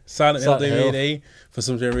 Silent Hill Silent Hill. DVD. For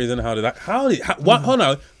some reason, what? Hold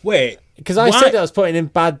on, wait. Because I Why- said I was putting in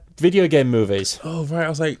bad video game movies. Oh right, I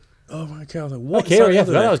was like, oh my god, I was like, what? Akira, Silent yeah, I Hill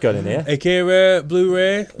forgot did that was it? going in here. Akira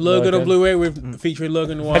Blu-ray, Logan on Logan. Blu-ray with featuring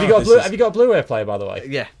Logan Noir. Have you got a This blue? is Have you got a Blu-ray player, by the way?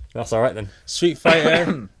 Yeah. That's all right then. Street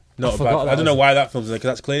Fighter? Not a forgot bad. that I don't know was- why that film's in there because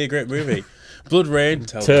that's clearly a great movie. Blood Rain,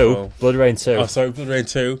 tell me, 2. Tom. Blood Rain 2. Oh, sorry, Blood Rain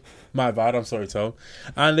 2. My bad. I'm sorry, Tom.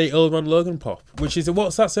 And the Old Man Logan pop, which is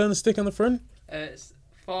what's that say on the stick on the front? It's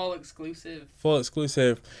fall exclusive. Full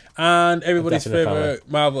exclusive, and everybody's Definitely favorite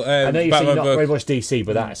Marvel I know you've seen Batman not very book. much DC,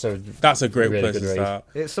 but that's a That's a great really place good to read. start.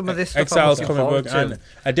 It's some of this stuff I'm Exiles looking comic book forward to. and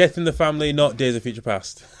A Death in the Family, not Days of Future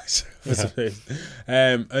Past. For some reason.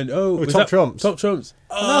 And was Top that- Trumps. Top Trumps.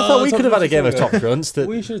 No, I thought we Top could have had a Trumps game of is Top good. Trumps. That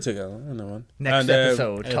We should have taken that. I know one. Next And,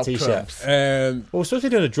 episode, and a Top t-shirt. Trumps. well, we're supposed to be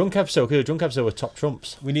doing a drunk episode. Could do a drunk episode with Top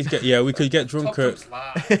Trumps. We need to get. Yeah, we could get drunk at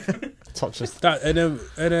Top Trumps. that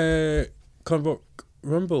in a comic book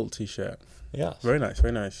Rumble T-shirt. Yeah. Very nice,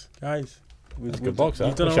 very nice, guys. That's a good box. You've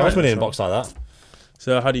That. done Wish all I was right, winning in a so- box like that.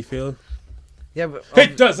 So how do you feel? Yeah, but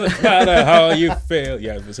It doesn't matter how you feel.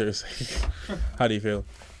 Yeah, but seriously, how do you feel?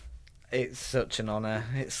 it's such an honour.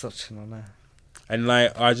 It's such an honour. And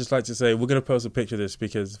like, I just like to say, we're gonna post a picture of this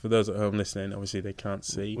because for those at home listening, obviously they can't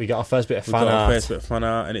see. We got our first bit of We've fan got our art. first bit of fan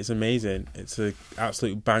art, and it's amazing. It's a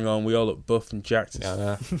absolute bang on. We all look buff and jacked.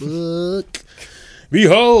 Yeah, Look,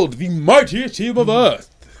 behold the mighty team of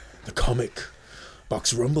Earth, the comic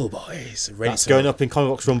box Rumble boys. Ready That's to- going up in Comic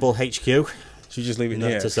Box Rumble HQ. Should we just leave it Note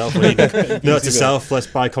here? to self. Note to self. Let's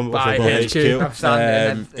buy Comic Box Buy Rumble HQ. HQ. I've signed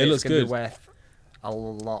it. Um, And it looks it's gonna good. Be worth a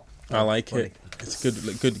lot. I like money. it. It's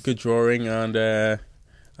good drawing, and I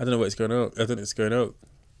don't know what it's going out. I think it's going out.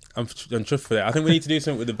 I'm chuffed for that. I think we need to do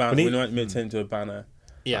something with the banner. We We, need- might make it into a banner.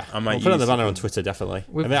 Yeah, I might I'll put it on the use- banner on Twitter definitely. I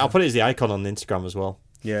We've- mean, I'll put it as the icon on Instagram as well.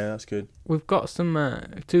 Yeah, that's good. We've got some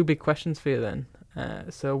 2 big questions for you then.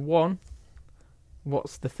 So one,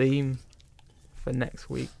 what's the theme for next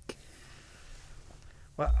week?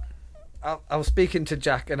 Well, I was speaking to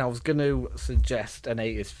Jack, and I was going to suggest an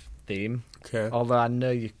 80s theme. Okay. Although I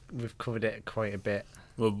know we've covered it quite a bit.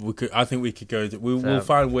 Well, I think we could go. We'll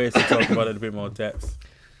find ways to talk about it in a bit more depth.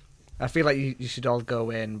 I feel like you should all go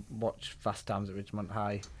away and watch Fast Times at Ridgemont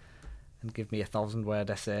High, and give me a 1,000-word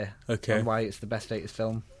essay on why it's the best 80s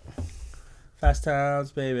film. Fast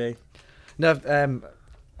Times, baby. No,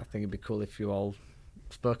 I think it'd be cool if you all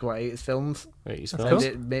spoke about 80s films. 80s And films.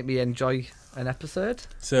 it made me enjoy an episode.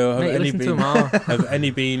 So Mate, listen to them all. have any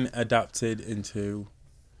been adapted into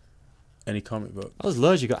any comic book? Oh, there's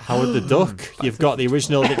loads. You've got Howard the Duck. You've got the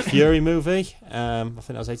original Nick Fury movie. I think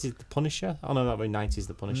that was 80s, The Punisher. Oh no, that was 90s,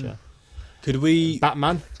 The Punisher. Could we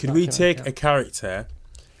Batman. take a character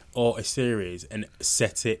or a series and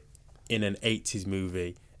set it in an 80s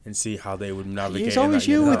movie and see how they would navigate? It's always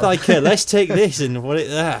you with like, let's take this and what it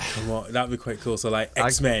there. Well, that'd be quite cool. So like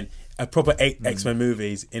X-Men, a proper X-Men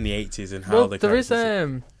movies in the 80s and how Well, the there is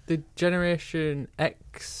characters- the Generation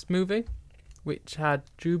X movie, which had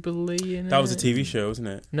Jubilee in it. That was a TV show, wasn't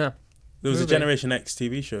it? No. There was a Movie. Generation X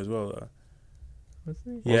TV show as well, though. Was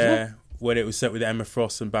it? Yeah, when it was set with Emma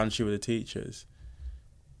Frost and Banshee were the teachers.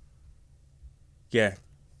 Yeah,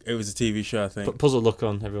 it was a TV show, I think. Put puzzle look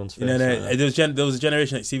on everyone's face. No, right there was a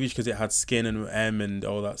Generation X TV show because it had Skin and M and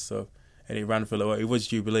all that stuff, and it ran for a little while. It was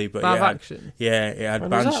Jubilee, but Live it had, action. it had When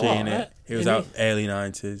was that Banshee one, in it. right? It was In out early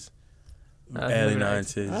 90s. Early maybe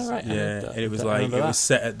 90s. Oh, right, I Yeah, remember that. and it was I like remember it that. was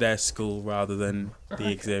set at their school rather than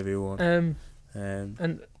the Xavier one.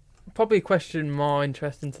 And probably a question more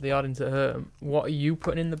interesting to the audience at home. What are you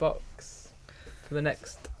putting in the box for the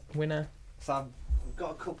next winner? So I've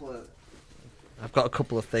got a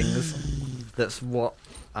couple of things. That's what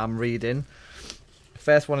I'm reading.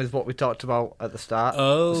 First one is what we talked about at the start.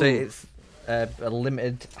 Oh. So it's a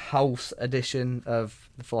limited house edition of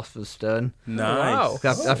The Philosopher's Stone. Nice.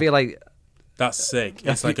 Wow. I feel like That's sick.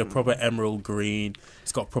 It's like a proper emerald green.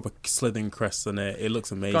 It's got proper Slytherin crest on it. It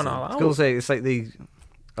looks amazing. Gone all I was out. gonna say it's like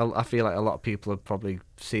I feel like a lot of people have probably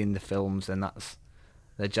seen the films and that's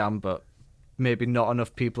their jam, but maybe not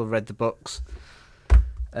enough people have read the books.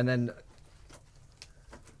 And then,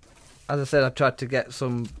 as I said, I tried to get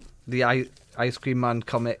the Ice Cream Man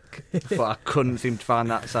comic, but I couldn't seem to find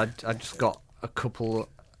that, so I just got a couple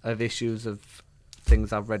of issues of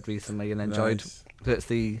things I've read recently and enjoyed. Nice. So it's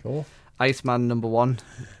the Cool. Iceman #1,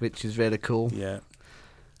 which is really cool, Yeah.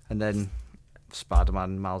 and then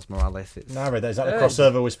Spider-Man Miles Morales. It's No, I read that. Is that the Hey.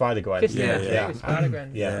 crossover with Spider-Gwen? Fifth Yeah, year, yeah. with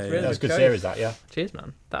Spider-Gwen. Yeah, It's really that's a good choice. series, that, yeah. Cheers,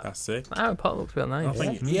 man. That's sick. Harry Potter looks real nice. I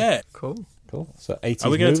think, yeah. Cool. Cool. So 80s Are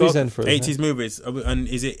we going movies to talk then for us, 80s movies? And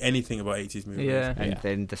is it anything about 80s movies? Yeah. and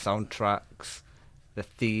then the soundtracks, the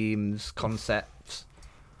themes, concepts,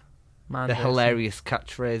 Man, the Jason. hilarious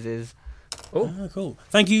catchphrases. Oh, cool.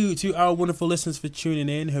 Thank you to our wonderful listeners for tuning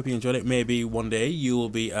in. Hope you enjoyed it. Maybe one day you will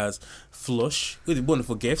be as flush with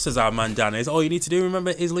wonderful gifts as our man Dan is. All you need to do,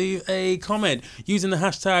 remember, is leave a comment using the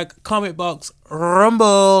hashtag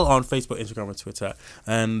ComicBoxRumble on Facebook, Instagram, and Twitter.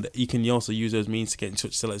 And you can also use those means to get in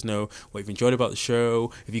touch to let us know what you've enjoyed about the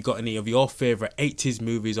show. If you've got any of your favourite 80s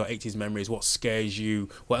movies or 80s memories, what scares you,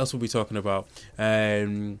 what else we'll be talking about.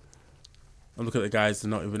 I'm looking at the guys,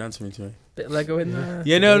 they're not even answering to me. Bit of Lego in there.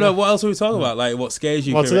 Yeah, no. What else are we talking about? Like, what scares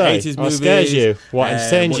you? What Favorite today? 80s What movies? scares you? What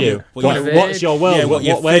entertains you? What's your world? Yeah, what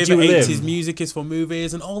your where do you favorite live? 80s music is for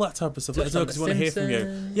movies and all that type of stuff. Let us know because we want to hear from you.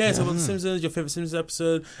 Simpsons. Yeah, talk about The Simpsons, your favorite Simpsons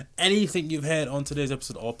episode, anything you've heard on today's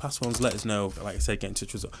episode or past ones. Let us know. Like I said, get in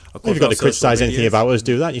touch with us. If you've got to criticise anything about us,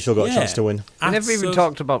 do that. You still got a chance to win. We never even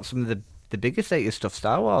talked about some of the biggest 80s stuff,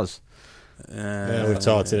 Star Wars. Yeah, we've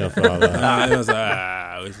talked enough about that. I was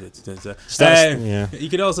Yeah. You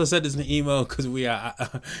can also send us an email because we are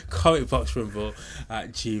at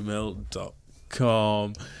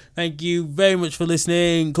comicboxrumble@gmail.com. Thank you very much for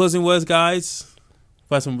listening. Closing words, guys.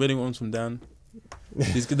 First one, really ones from Dan.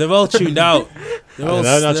 They've all tuned out. I'm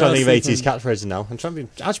not trying to think of 80s catchphrases now. I've actually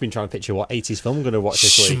been trying to picture what 80s film I'm going to watch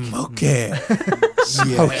this week. Smoke it.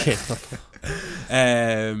 Okay.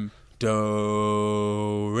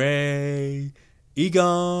 Do, re,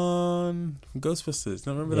 Egon from Ghostbusters.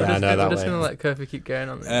 Don't remember that? Yeah, I know that We're just way. going to let Kofi keep going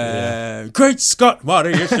on this. Great Scott, what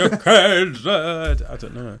is your kids? I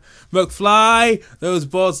don't know. McFly, those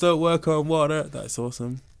boards don't work on water. That's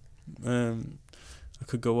awesome. I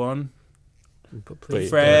could go on. But please.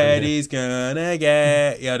 Freddy's gonna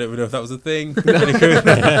get. Yeah, I don't even know if that was a thing. Freddy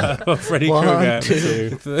Krueger. Freddy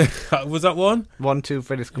Krueger. Was that one? 1, 2,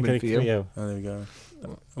 Freddy's coming for you. Oh, there we go.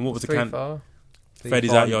 And what was the 3, 4.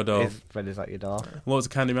 Freddy's at your door. Freddy's at your door. What was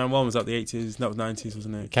the Candyman one? Was that the 80s? That was 90s,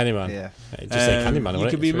 wasn't it? Candyman. Yeah. Just say Candyman. You wasn't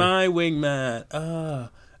could it? be Three. my wingman.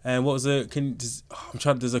 And what was it?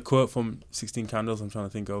 There's a quote from 16 Candles I'm trying to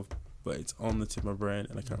think of, but it's on the tip of my brain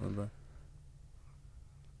and I can't remember.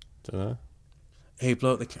 Don't know. Hey,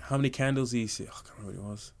 bloke, how many candles he see? Oh, I can't remember what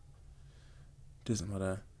it was. Doesn't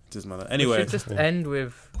matter. Anyway. We should just end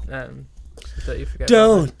with Don't You Forget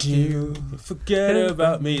Don't you forget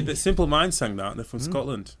about me. The Simple Minds sang that. They're from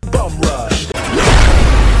Scotland. Bum rush.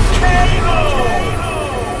 Cable!